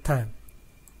that time.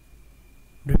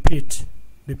 Repeat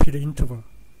interval.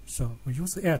 So we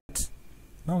use at.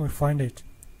 Now we find it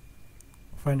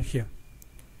here.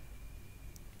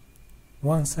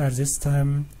 Once at this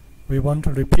time we want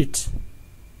to repeat.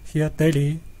 Here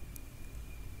daily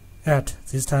at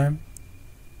this time.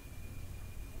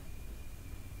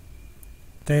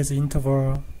 Days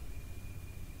interval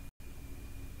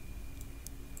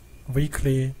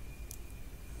weekly.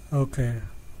 Okay,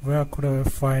 where could I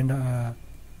find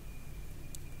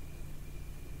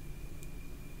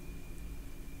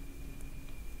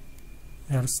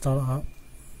let's start up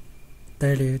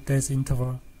daily days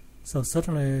interval. So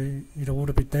certainly it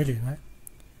would be daily, right?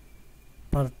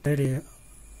 But daily,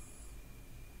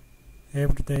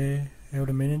 every day,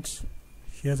 every minute.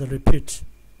 Here's a repeat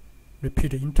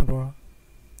interval.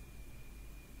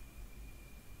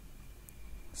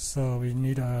 So we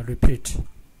need a repeat.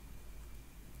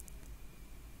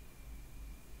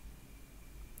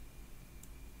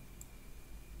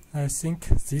 I think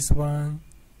this one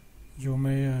you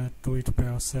may do it by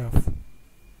yourself.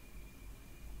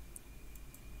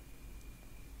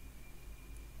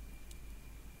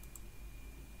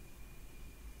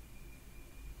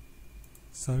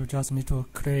 So you just need to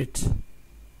create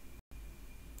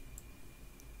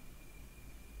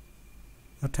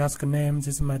a task name.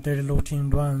 This is my daily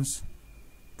routine runs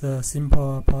the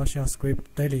simple PowerShell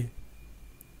script daily.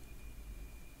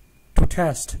 To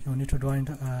test, you need to run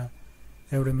it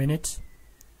every minute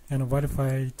and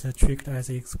verify the triggered as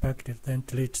expected, then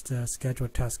delete the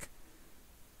scheduled task.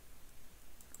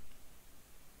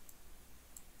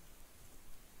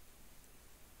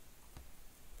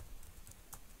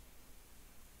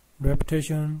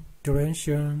 Repetition,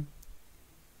 duration.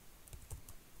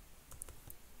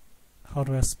 How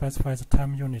do I specify the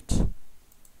time unit?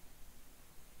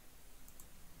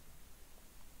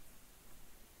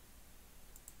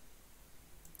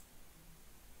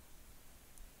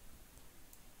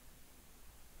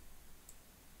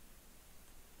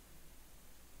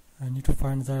 I need to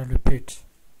find the repeat.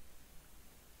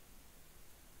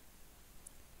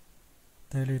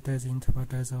 Daily, days, interval,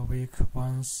 days a week,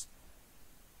 once.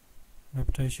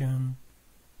 Repetition,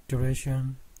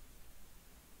 duration,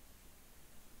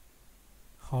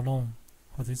 how long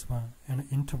for this one, and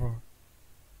interval.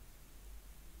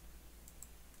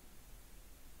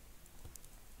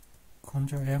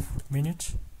 Control F,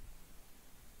 minute.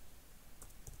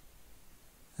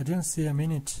 I didn't see a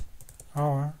minute.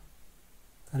 Hour.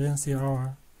 I didn't see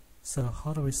hour. So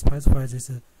how do we specify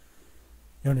this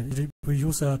unit? We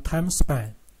use a time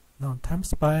span. Now time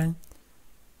span.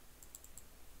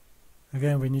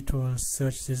 Again, we need to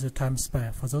search this time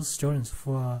span. For those students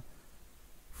who are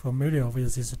familiar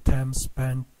with this time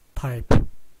span type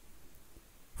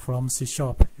from C#,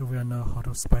 you will know how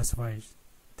to specify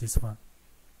this one.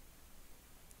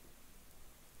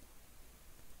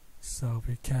 So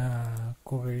we can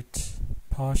Google it,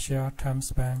 PowerShell time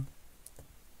span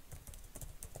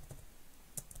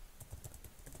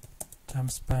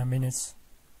minutes.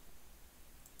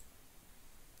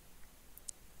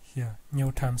 Here,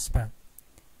 new time span.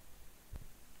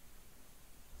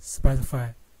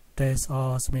 Specify days,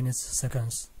 hours, minutes,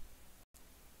 seconds.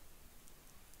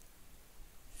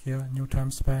 Here, new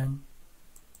time span,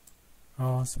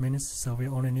 hours, minutes. So we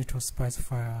only need to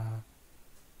specify a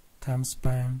time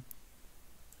span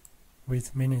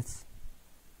with minutes.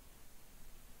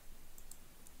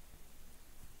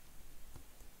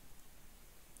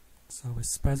 So we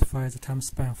specify the time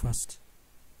span first.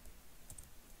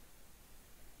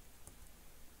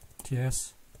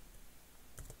 TS.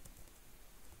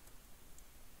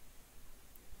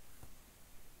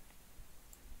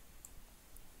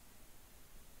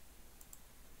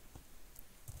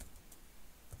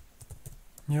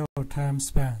 New time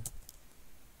span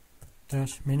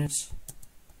dash minutes,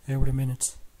 every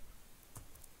minute.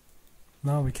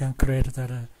 Now we can create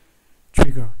that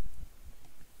trigger.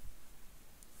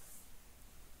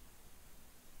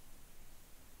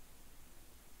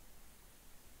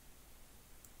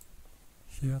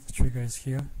 Here, the trigger is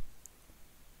here.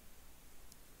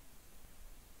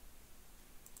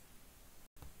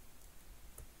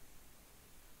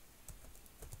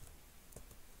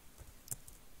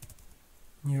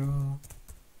 New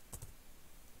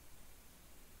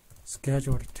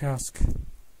scheduled task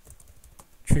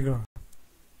trigger,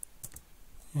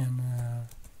 and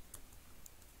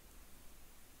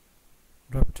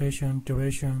repetition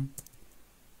duration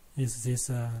is this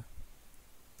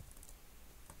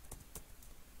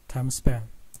time span.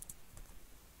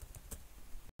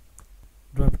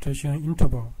 Repetition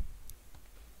interval.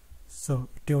 So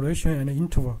duration and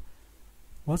interval,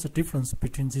 what's the difference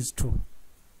between these two?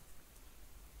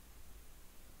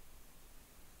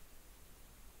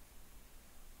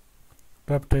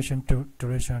 Repetition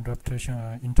duration,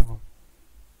 repetition interval.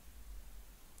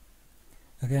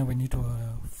 Again, we need to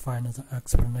find the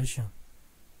explanation.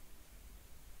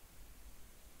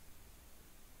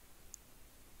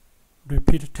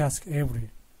 Repeat task every.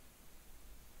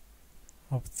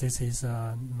 Hope this is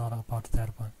not about that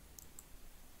one.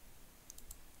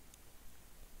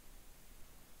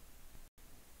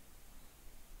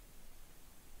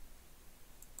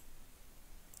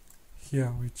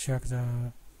 here we check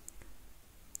the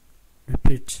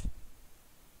repeat.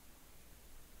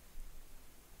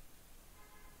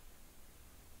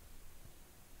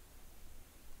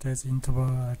 There's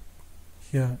interval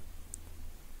here,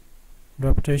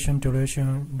 repetition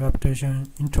duration,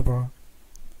 repetition interval.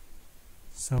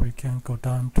 So we can go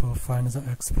down to find the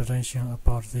explanation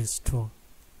about this too.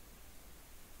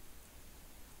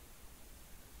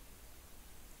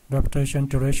 Repetition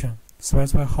duration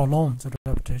specify how long the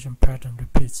repetition pattern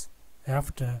repeats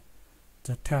after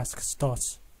the task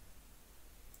starts.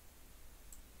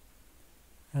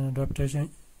 And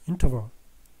repetition interval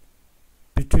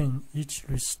between each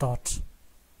restart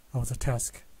of the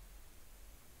task.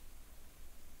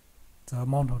 The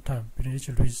amount of time between each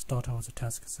restart of the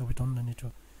task, so we don't need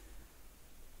to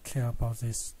care about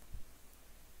this.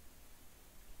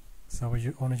 So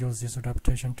we only use this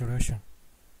repetition duration.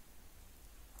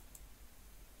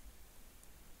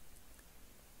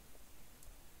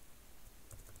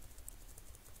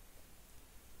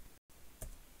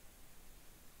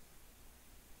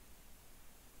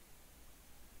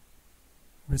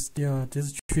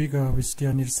 This trigger, we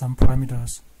still need some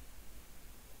parameters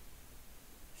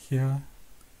here.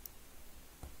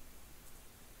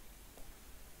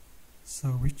 So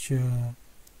which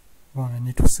one I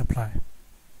need to supply?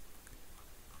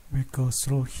 We go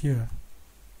through here.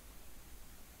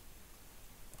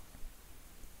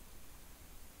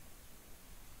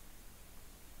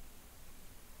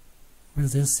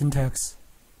 With this syntax,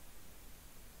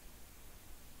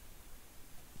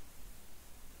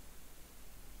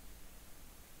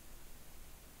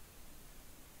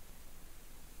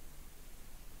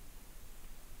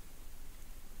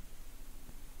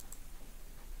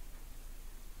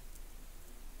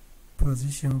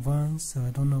 position 1, so I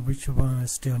don't know which one I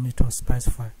still need to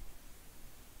specify.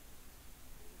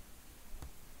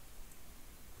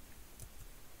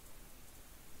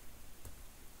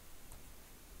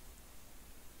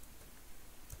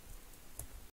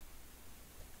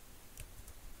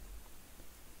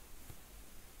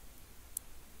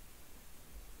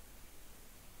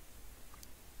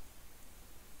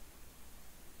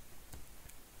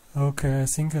 Okay, I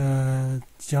think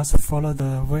just follow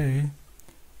the way.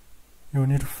 You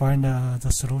need to find the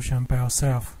solution by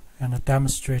yourself and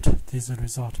demonstrate this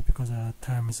result because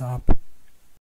time is up.